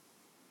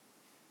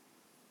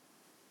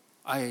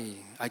 I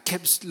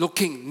kept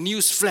looking,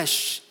 news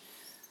flash.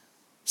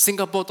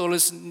 Singapore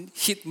dollars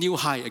hit new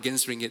high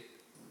against ringgit.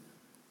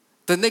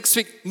 The next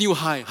week, new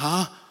high.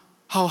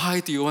 How high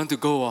do you want to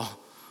go?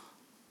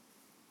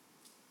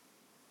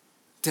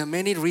 There are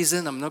many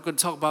reasons. I'm not going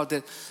to talk about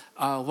that.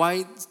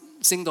 Why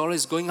Sing dollar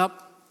is going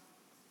up.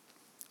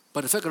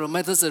 But the fact of the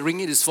matter is the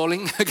ringgit is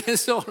falling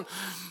against all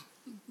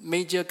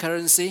major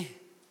currency.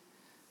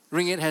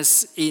 Ringgit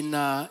has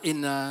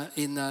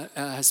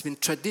been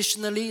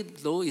traditionally,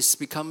 though it's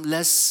become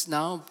less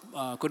now,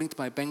 according to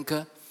my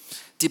banker,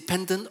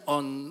 dependent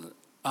on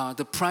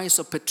the price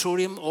of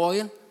petroleum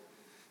oil.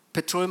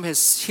 Petroleum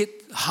has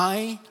hit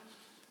high,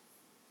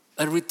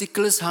 a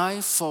ridiculous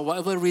high for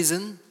whatever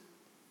reason.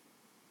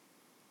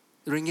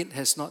 Ringgit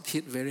has not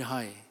hit very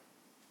high.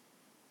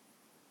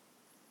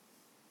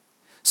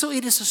 So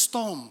it is a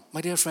storm,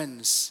 my dear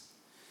friends.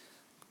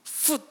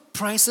 Food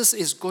prices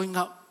is going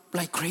up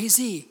like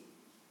crazy.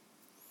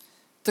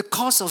 The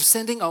cost of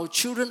sending our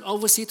children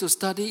overseas to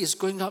study is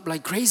going up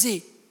like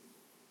crazy.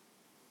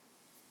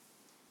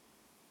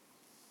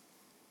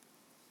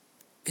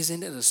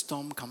 Isn't it a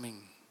storm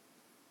coming?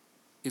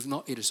 If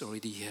not, it is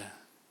already here.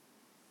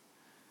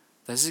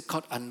 Does it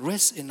cause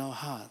unrest in our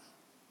heart?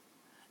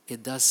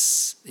 It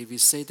does. If we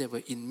say that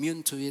we're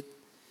immune to it,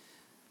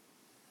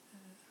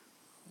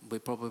 we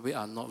probably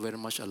are not very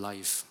much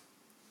alive.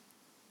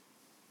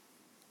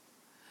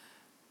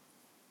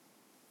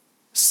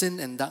 Sin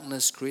and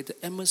darkness create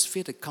the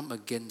atmosphere to come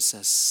against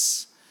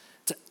us.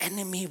 The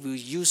enemy will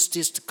use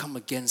this to come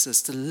against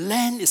us. The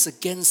land is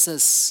against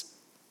us.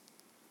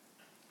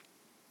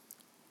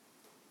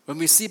 When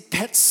we see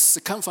pets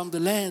that come from the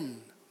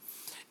land,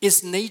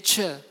 it's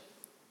nature.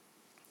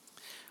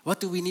 What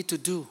do we need to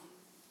do?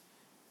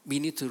 We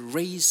need to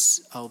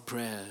raise our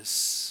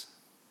prayers.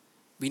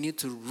 We need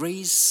to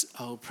raise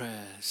our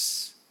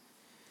prayers.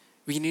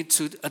 We need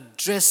to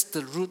address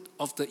the root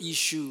of the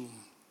issue.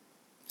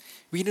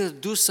 We need to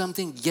do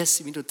something. Yes,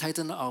 we need to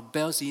tighten our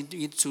belts. We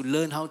need to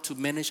learn how to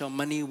manage our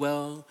money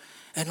well.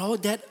 And all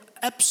that,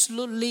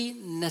 absolutely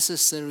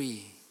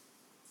necessary.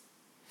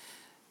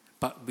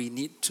 But we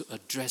need to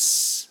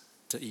address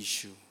the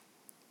issue.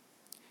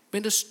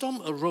 When the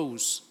storm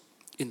arose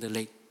in the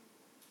lake,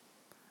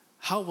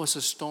 how was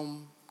the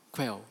storm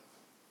quelled?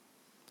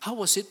 How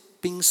was it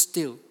being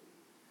still?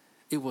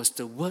 It was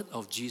the word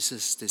of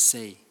Jesus that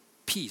say,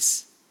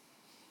 peace,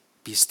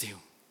 be still.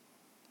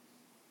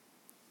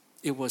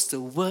 It was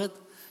the word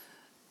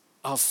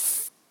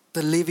of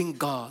the living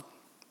God.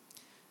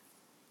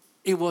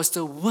 It was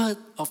the word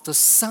of the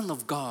Son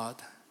of God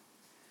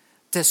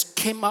that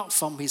came out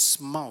from his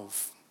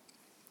mouth.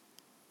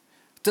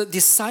 The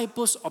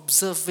disciples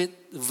observed it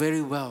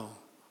very well.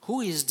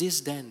 Who is this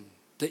then,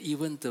 that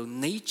even the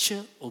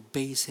nature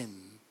obeys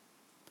him?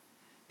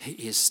 He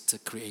is the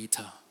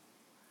Creator.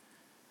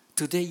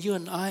 Today, you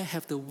and I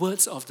have the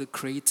words of the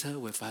Creator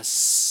with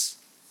us.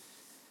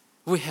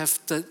 We have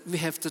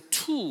the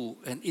tool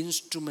and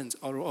instruments,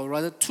 or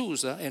rather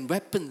tools and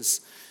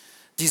weapons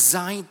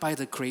designed by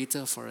the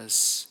Creator for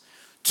us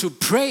to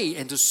pray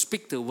and to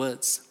speak the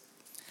words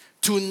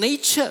to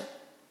nature,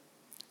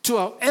 to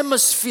our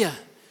atmosphere,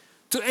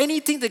 to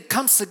anything that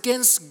comes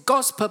against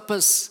God's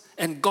purpose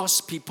and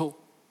God's people.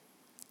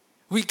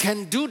 We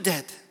can do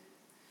that.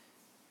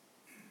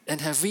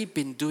 And have we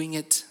been doing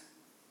it?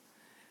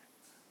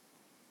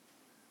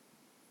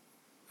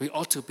 We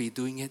ought to be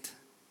doing it.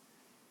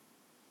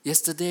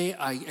 Yesterday,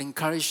 I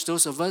encouraged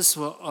those of us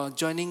who are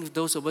joining,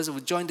 those of us who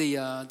joined the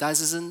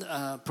diocesan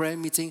prayer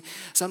meeting.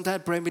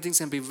 Sometimes prayer meetings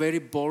can be very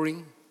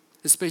boring,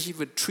 especially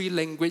with three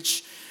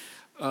language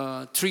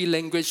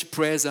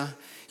prayers.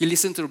 You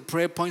listen to the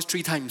prayer points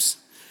 3 times.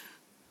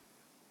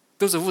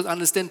 Those of us who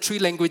understand 3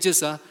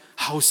 languages,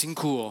 好辛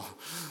苦哦.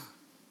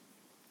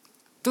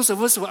 Those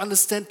of us who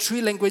understand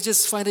 3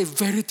 languages find it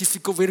very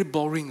difficult, very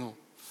boring. Oh.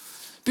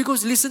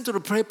 Because listen to the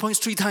prayer points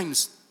 3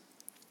 times.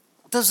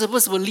 Those of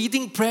us who are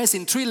leading prayers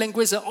in 3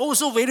 languages are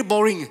also very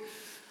boring.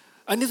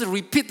 I need to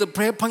repeat the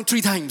prayer point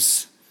 3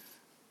 times.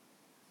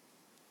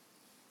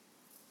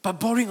 But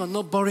boring or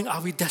not boring,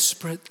 are we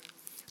desperate?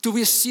 Do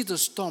we see the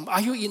storm?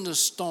 Are you in the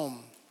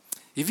storm?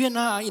 If you and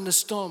I are in the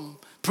storm,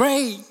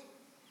 pray,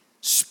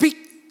 speak.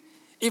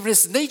 If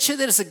it's nature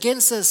that is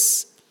against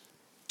us,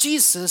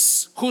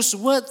 Jesus, whose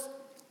word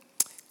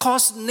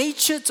caused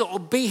nature to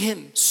obey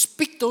him,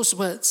 speak those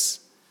words.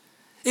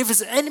 If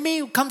it's an enemy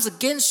who comes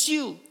against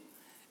you,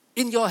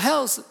 in your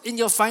health, in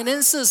your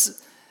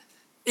finances,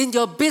 in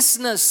your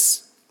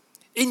business,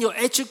 in your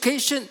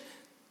education,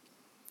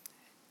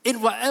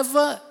 in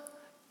whatever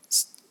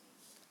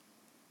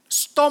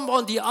storm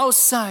on the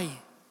outside,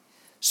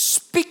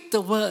 speak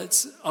the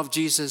words of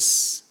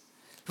Jesus.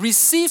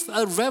 Receive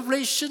a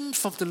revelation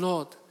from the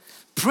Lord.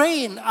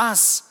 Pray and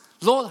ask,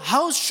 Lord,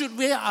 how should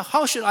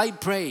I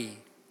pray?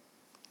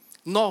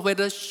 Not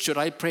whether should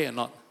I pray or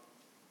not.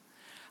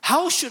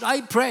 How should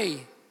I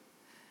pray?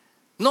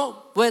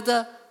 Not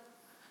whether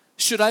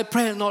should I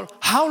pray or not.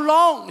 How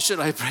long should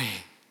I pray?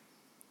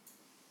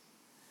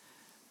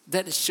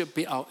 That should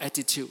be our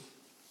attitude.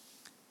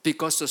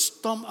 Because the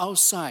storm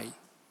outside,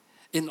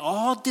 in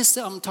all this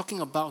that I'm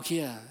talking about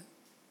here,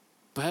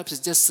 perhaps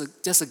it's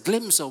just a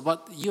glimpse of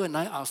what you and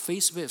I are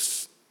faced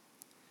with,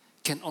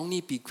 can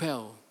only be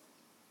quelled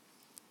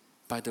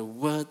by the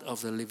word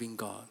of the living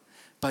God,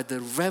 by the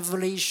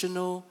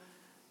revelational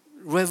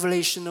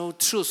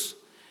truth.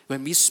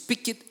 When we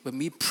speak it, when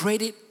we pray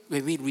it,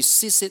 when we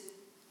resist it,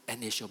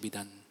 and it shall be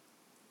done.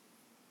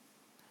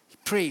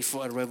 Pray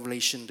for a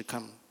revelation to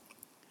come.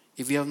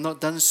 If you have not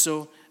done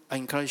so, I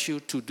encourage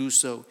you to do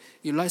so.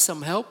 You like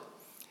some help?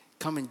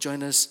 Come and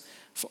join us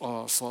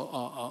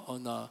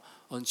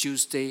on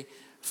Tuesday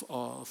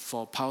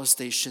for Power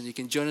Station. You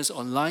can join us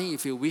online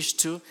if you wish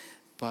to,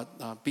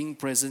 but being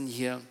present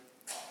here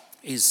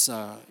is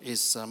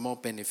more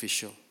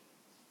beneficial.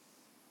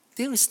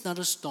 There is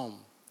another storm.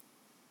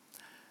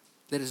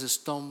 There is a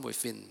storm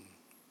within.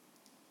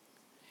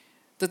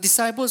 The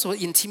disciples were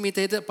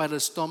intimidated by the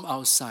storm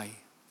outside.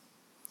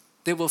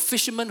 They were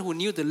fishermen who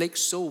knew the lake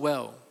so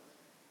well.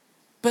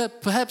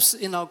 But perhaps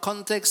in our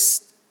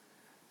context,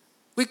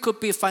 we could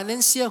be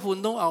financiers who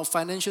know our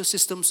financial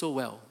system so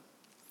well.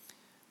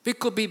 We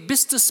could be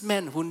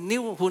businessmen who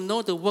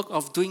know the work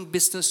of doing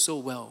business so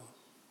well.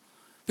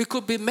 We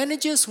could be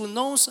managers who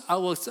knows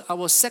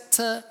our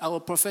sector, our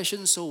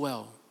profession so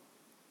well.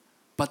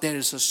 But there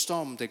is a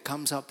storm that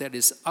comes up that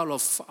is out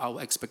of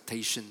our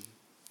expectation.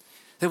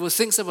 There were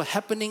things that were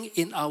happening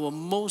in our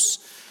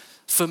most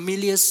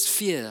familiar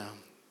sphere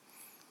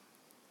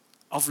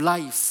of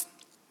life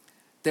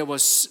that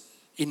was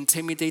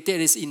intimidating,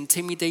 that is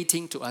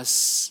intimidating to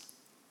us.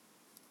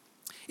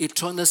 It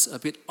turned us a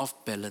bit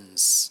off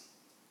balance.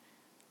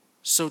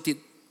 So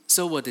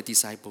were the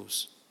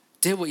disciples.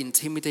 They were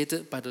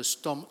intimidated by the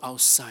storm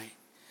outside.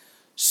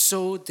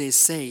 So they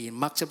say in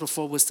Mark chapter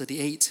 4 verse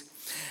 38,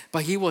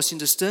 but he was in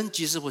the stern,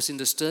 Jesus was in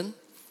the stern,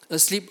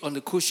 asleep on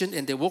the cushion,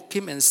 and they woke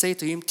him and said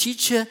to him,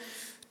 Teacher,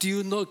 do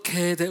you not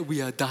care that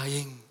we are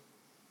dying?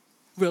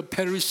 We are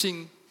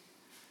perishing.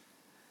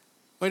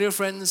 My dear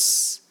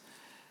friends,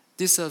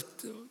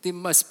 there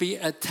must be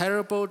a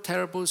terrible,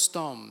 terrible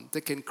storm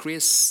that can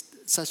create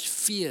such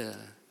fear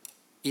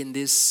in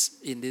this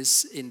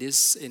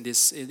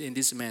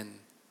man.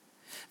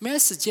 May I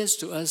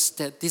suggest to us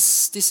that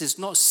this is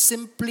not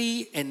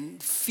simply a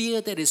fear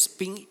that is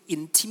being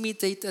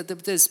intimidated,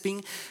 that is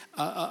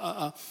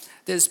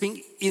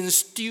being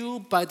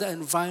instilled by the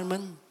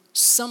environment.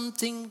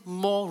 Something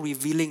more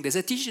revealing. They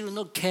say, Teacher, you do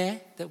not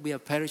care that we are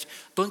perished.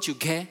 Don't you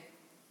care?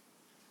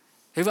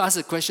 Have you asked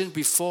a question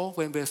before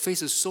when we're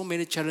faced with so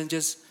many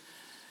challenges?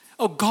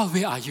 Oh God,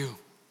 where are you?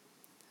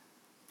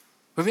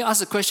 When we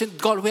ask the question,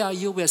 God, where are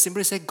you? We are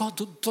simply saying, God,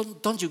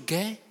 don't you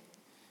care?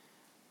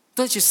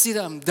 Don't you see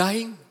that I'm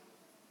dying?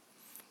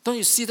 Don't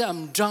you see that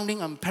I'm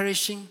drowning, I'm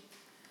perishing?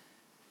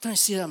 Don't you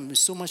see that I'm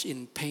so much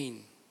in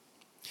pain?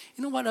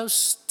 You know what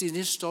else in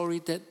this story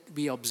that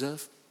we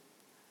observe?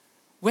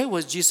 Where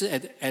was Jesus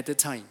at the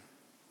time?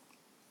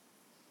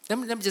 Let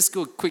me just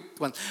go a quick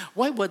one.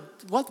 Why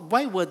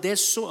were they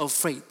so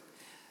afraid?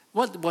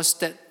 What was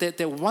that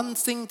one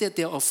thing that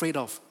they're afraid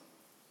of?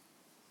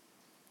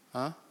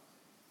 Huh?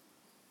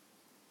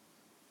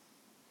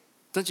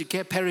 Don't you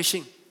care?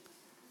 Perishing.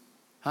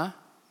 Huh?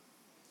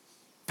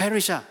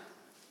 Perish.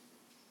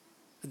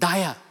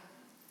 Die.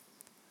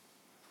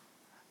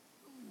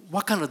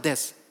 What kind of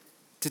death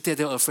did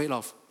they were afraid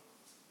of?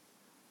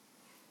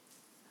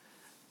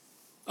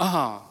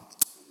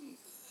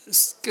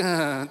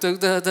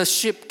 The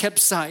ship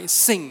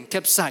capsized,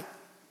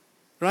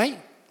 right?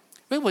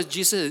 Where was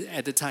Jesus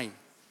at the time?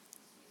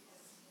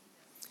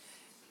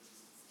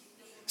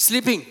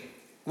 Sleeping.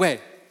 Where?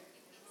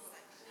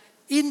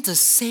 In the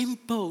same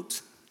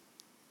boat.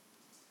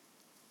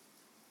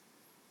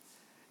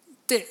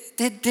 They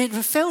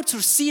failed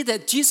to see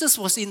that Jesus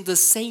was in the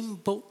same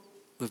boat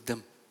with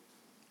them.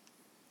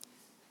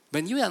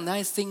 When you and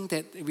I think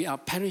that we are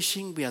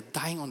perishing, we are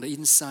dying on the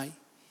inside,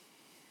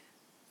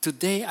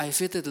 today I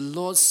feel that the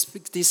Lord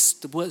speaks these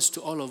words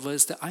to all of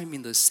us, that I'm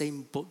in the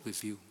same boat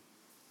with you.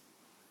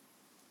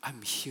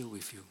 I'm here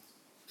with you.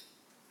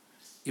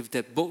 If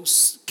that boat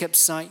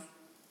capsized,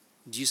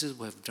 Jesus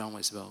would have drowned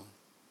as well.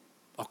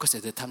 Of course,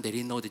 at that time, they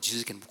didn't know that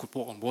Jesus could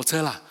walk on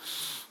water.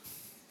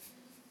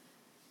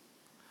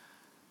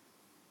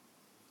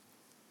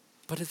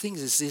 But the thing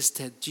is this,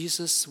 that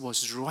Jesus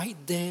was right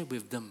there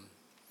with them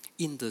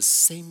in the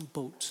same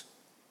boat.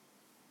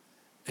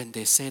 And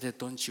they said that,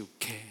 don't you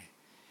care?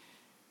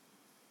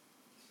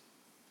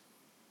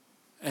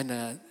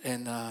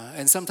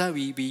 And sometimes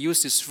we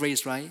use this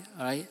phrase, right?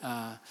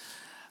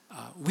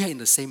 We are in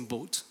the same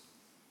boat.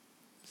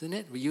 Isn't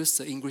it? We use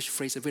the English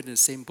phrase, we're in the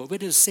same boat. We're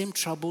in the same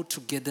trouble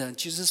together. And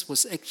Jesus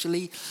was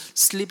actually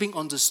sleeping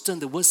on the stern.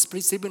 The word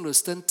sleeping on the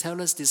stern tells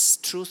us this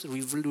truth,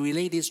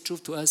 relay this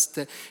truth to us,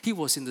 that he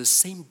was in the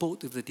same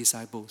boat with the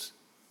disciples.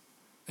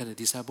 And the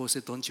disciples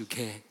said, don't you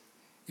care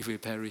if we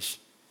perish?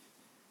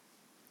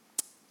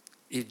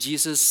 If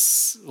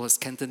Jesus was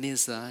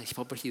Cantonese,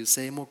 he would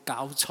say, "Mo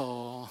gao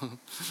cho."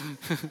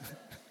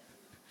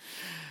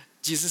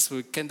 Jesus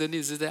was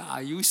Cantonese, say,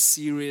 "Are you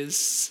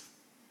serious?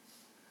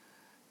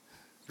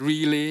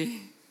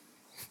 Really?"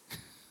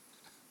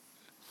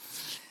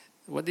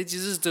 What did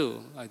Jesus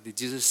do? Did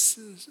Jesus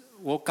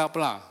woke up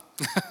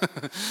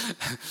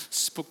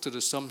spoke to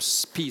the storm,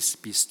 peace,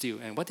 be still.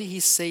 And what did he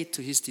say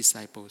to his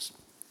disciples?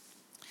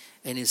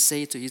 And he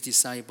said to his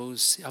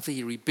disciples, after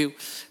he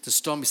rebuked the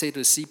storm, he said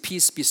to the sea,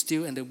 peace, be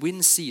still, and the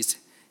wind ceased.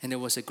 And there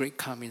was a great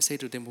calm. And he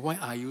said to them, why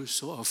are you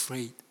so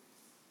afraid?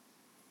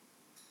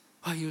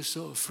 Why are you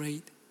so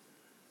afraid?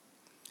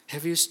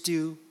 Have you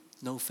still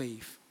no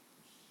faith?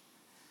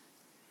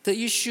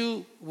 The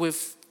issue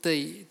with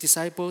the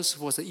disciples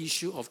was the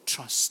issue of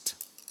trust.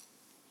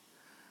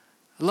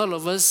 A lot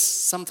of us,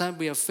 sometimes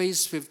we are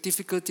faced with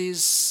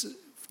difficulties,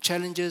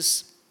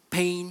 challenges,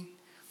 pain,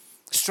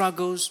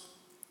 struggles.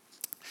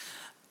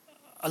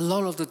 A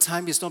lot of the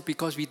time, it's not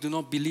because we do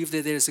not believe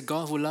that there is a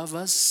God who loves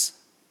us.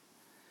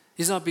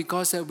 It's not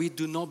because that we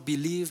do not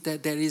believe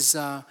that there's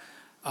a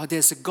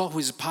God who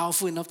is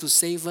powerful enough to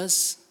save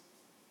us.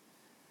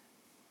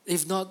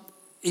 If not,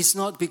 it's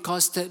not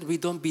because that we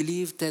don't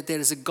believe that there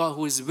is a God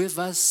who is with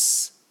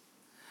us.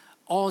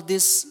 All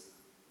these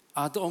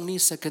are the only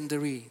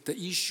secondary. The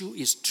issue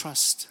is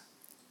trust.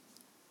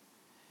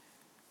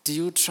 Do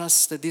you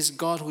trust that this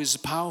God who is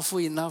powerful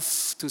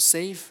enough to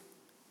save,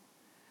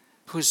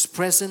 who is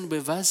present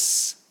with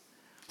us,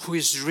 who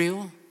is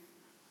real,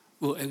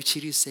 will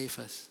actually save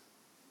us?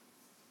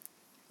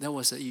 That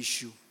was the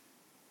issue.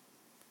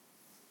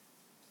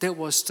 That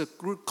was the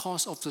root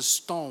cause of the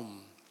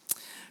storm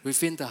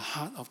within the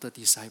heart of the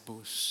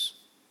disciples.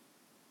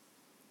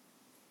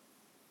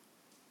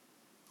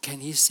 Can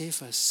He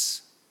save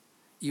us,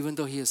 even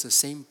though He is the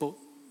same boat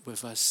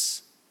with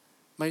us?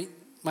 My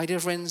dear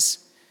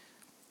friends,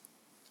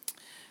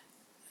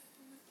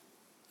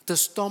 the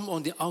storm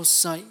on the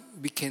outside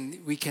we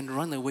can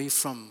run away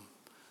from.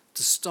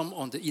 The storm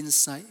on the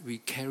inside, we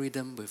carry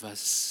them with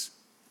us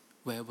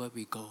wherever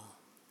we go.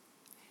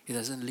 It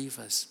doesn't leave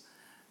us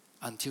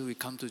until we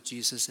come to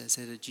Jesus and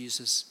say,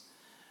 Jesus,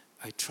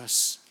 I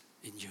trust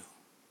in you.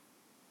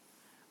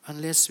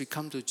 Unless we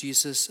come to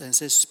Jesus and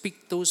say,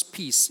 speak those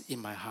peace in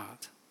my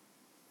heart.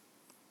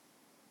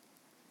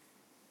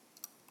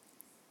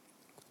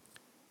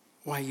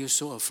 Why are you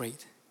so afraid?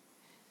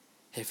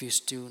 Have you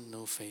still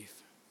no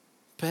faith?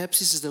 Perhaps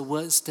this is the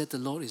words that the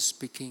Lord is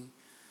speaking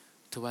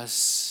to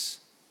us.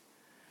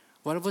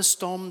 Whatever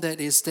storm that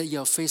is that you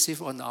are faced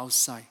with on the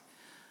outside,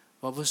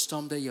 whatever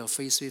storm that you are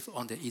faced with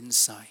on the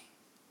inside,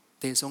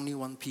 there is only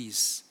one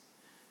peace.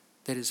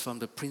 That is from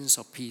the Prince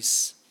of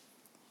Peace.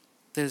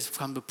 That is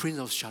from the Prince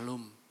of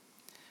Shalom.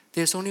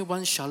 There is only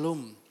one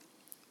Shalom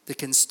that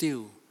can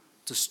still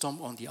the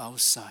storm on the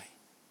outside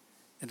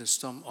and the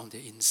storm on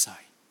the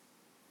inside.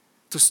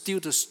 To still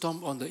the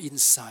storm on the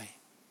inside,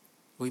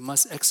 we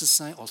must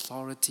exercise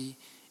authority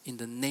in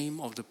the name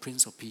of the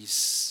Prince of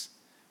Peace.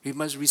 We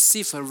must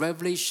receive a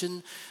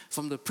revelation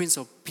from the Prince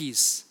of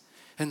Peace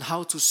and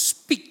how to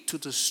speak to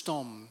the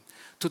storm,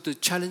 to the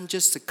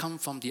challenges that come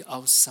from the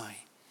outside,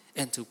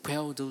 and to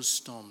quell those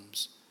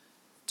storms.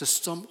 The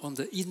storm on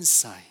the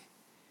inside,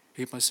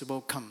 we must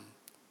welcome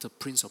the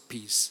Prince of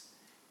Peace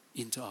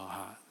into our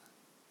heart.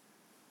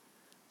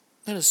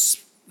 Let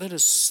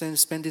us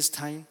spend this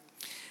time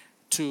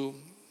to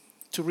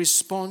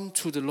respond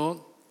to the Lord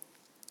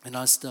and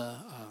ask the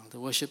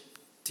worship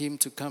team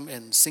to come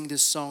and sing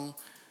this song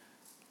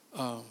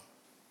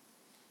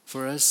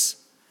for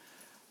us.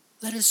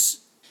 Let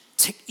us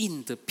take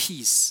in the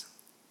peace.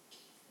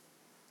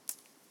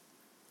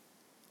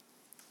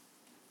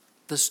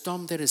 The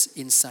storm that is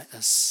inside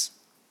us.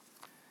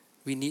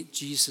 We need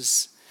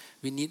Jesus.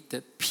 We need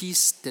the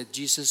peace that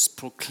Jesus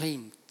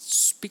proclaimed.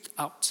 Speak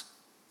out.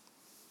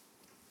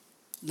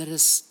 Let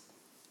us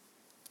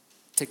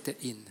take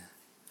that in.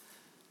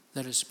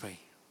 Let us pray.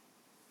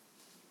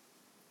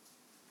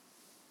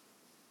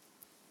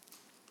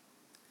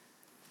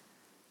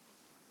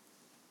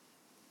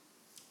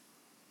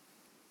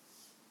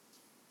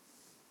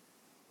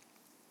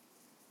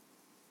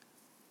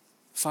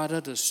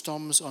 Father, the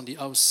storms on the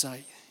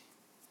outside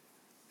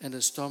and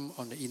the storm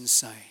on the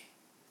inside,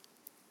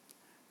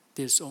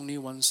 there's only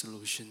one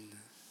solution,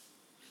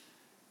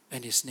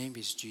 and His name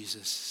is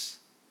Jesus,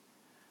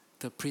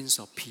 the Prince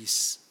of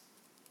Peace.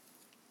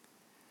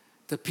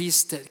 The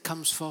peace that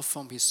comes forth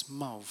from His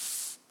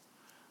mouth,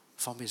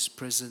 from His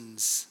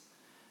presence,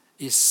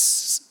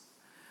 is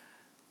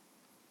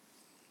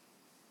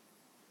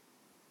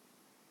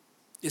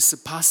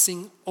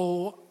surpassing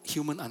all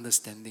human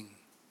understanding.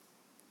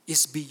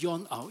 It's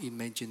beyond our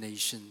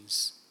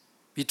imaginations.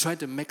 We try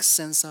to make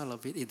sense out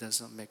of it, it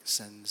doesn't make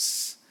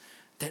sense.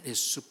 That is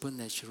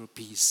supernatural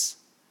peace.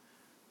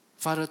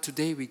 Father,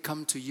 today we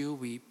come to you,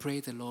 we pray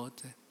the Lord.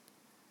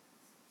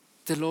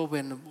 The Lord,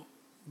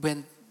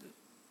 when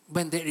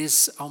there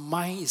is, our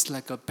mind is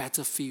like a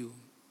battlefield.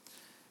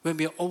 When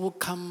we are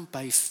overcome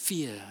by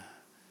fear,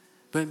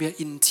 when we are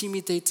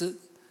intimidated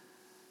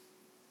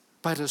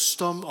by the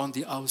storm on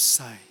the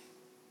outside,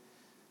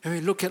 when we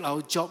look at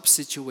our job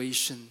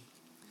situation,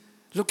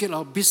 look at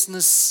our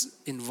business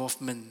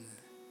involvement,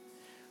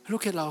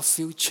 look at our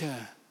future.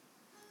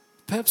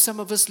 Perhaps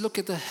some of us look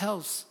at the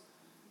health,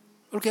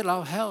 look at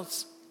our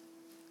health,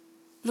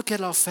 look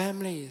at our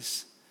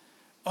families.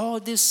 All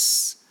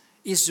this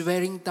is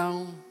wearing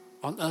down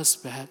on us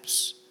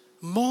perhaps.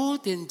 More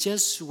than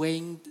just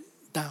weighing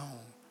down.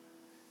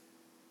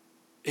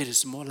 It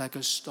is more like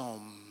a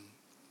storm.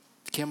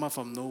 It came out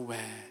from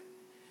nowhere.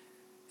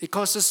 It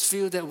causes us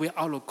feel that we're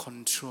out of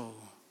control.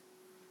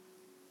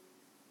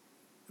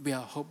 We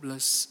are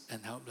hopeless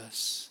and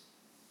helpless.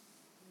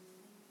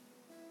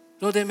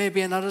 Lord, there may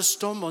be another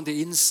storm on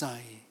the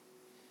inside.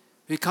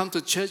 We come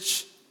to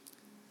church,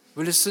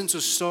 we listen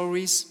to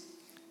stories,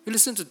 we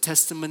listen to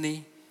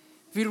testimony,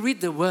 we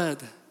read the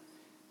word,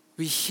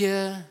 we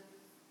hear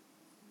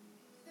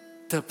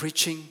the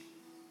preaching.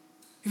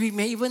 We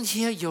may even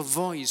hear your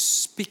voice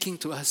speaking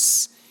to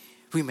us.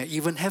 We may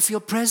even have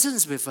your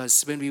presence with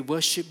us when we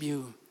worship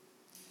you.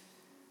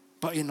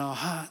 But in our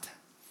heart,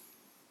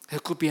 there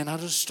could be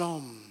another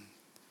storm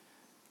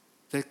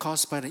that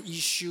caused by the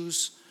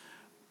issues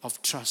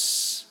of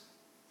trust.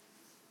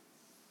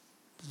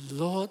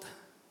 Lord,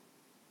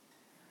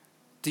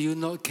 do you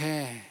not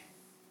care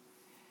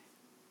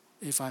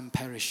if I'm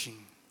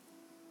perishing?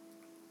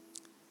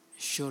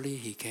 Surely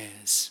He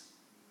cares.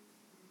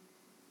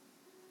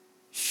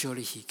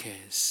 Surely He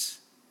cares.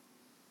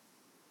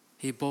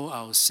 He bore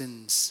our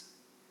sins.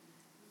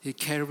 He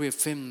carried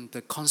with Him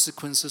the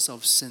consequences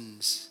of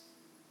sins.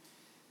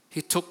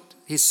 He took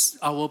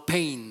our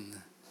pain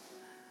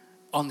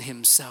on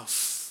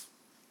Himself.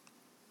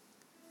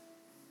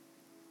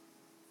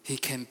 He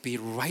can be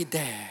right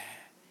there.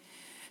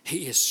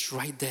 He is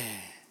right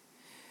there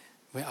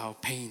where our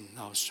pain,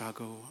 our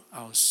struggle,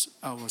 our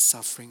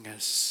suffering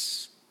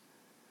is.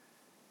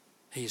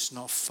 He is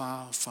not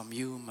far from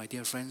you, my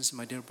dear friends,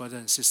 my dear brothers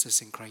and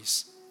sisters in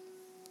Christ.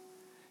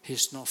 He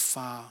is not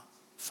far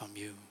from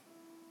you.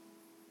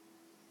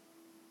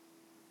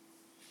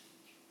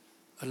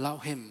 Allow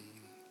Him,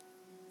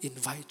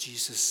 invite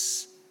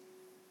Jesus,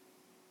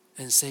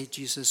 and say,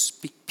 Jesus,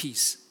 speak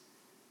peace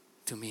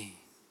to me.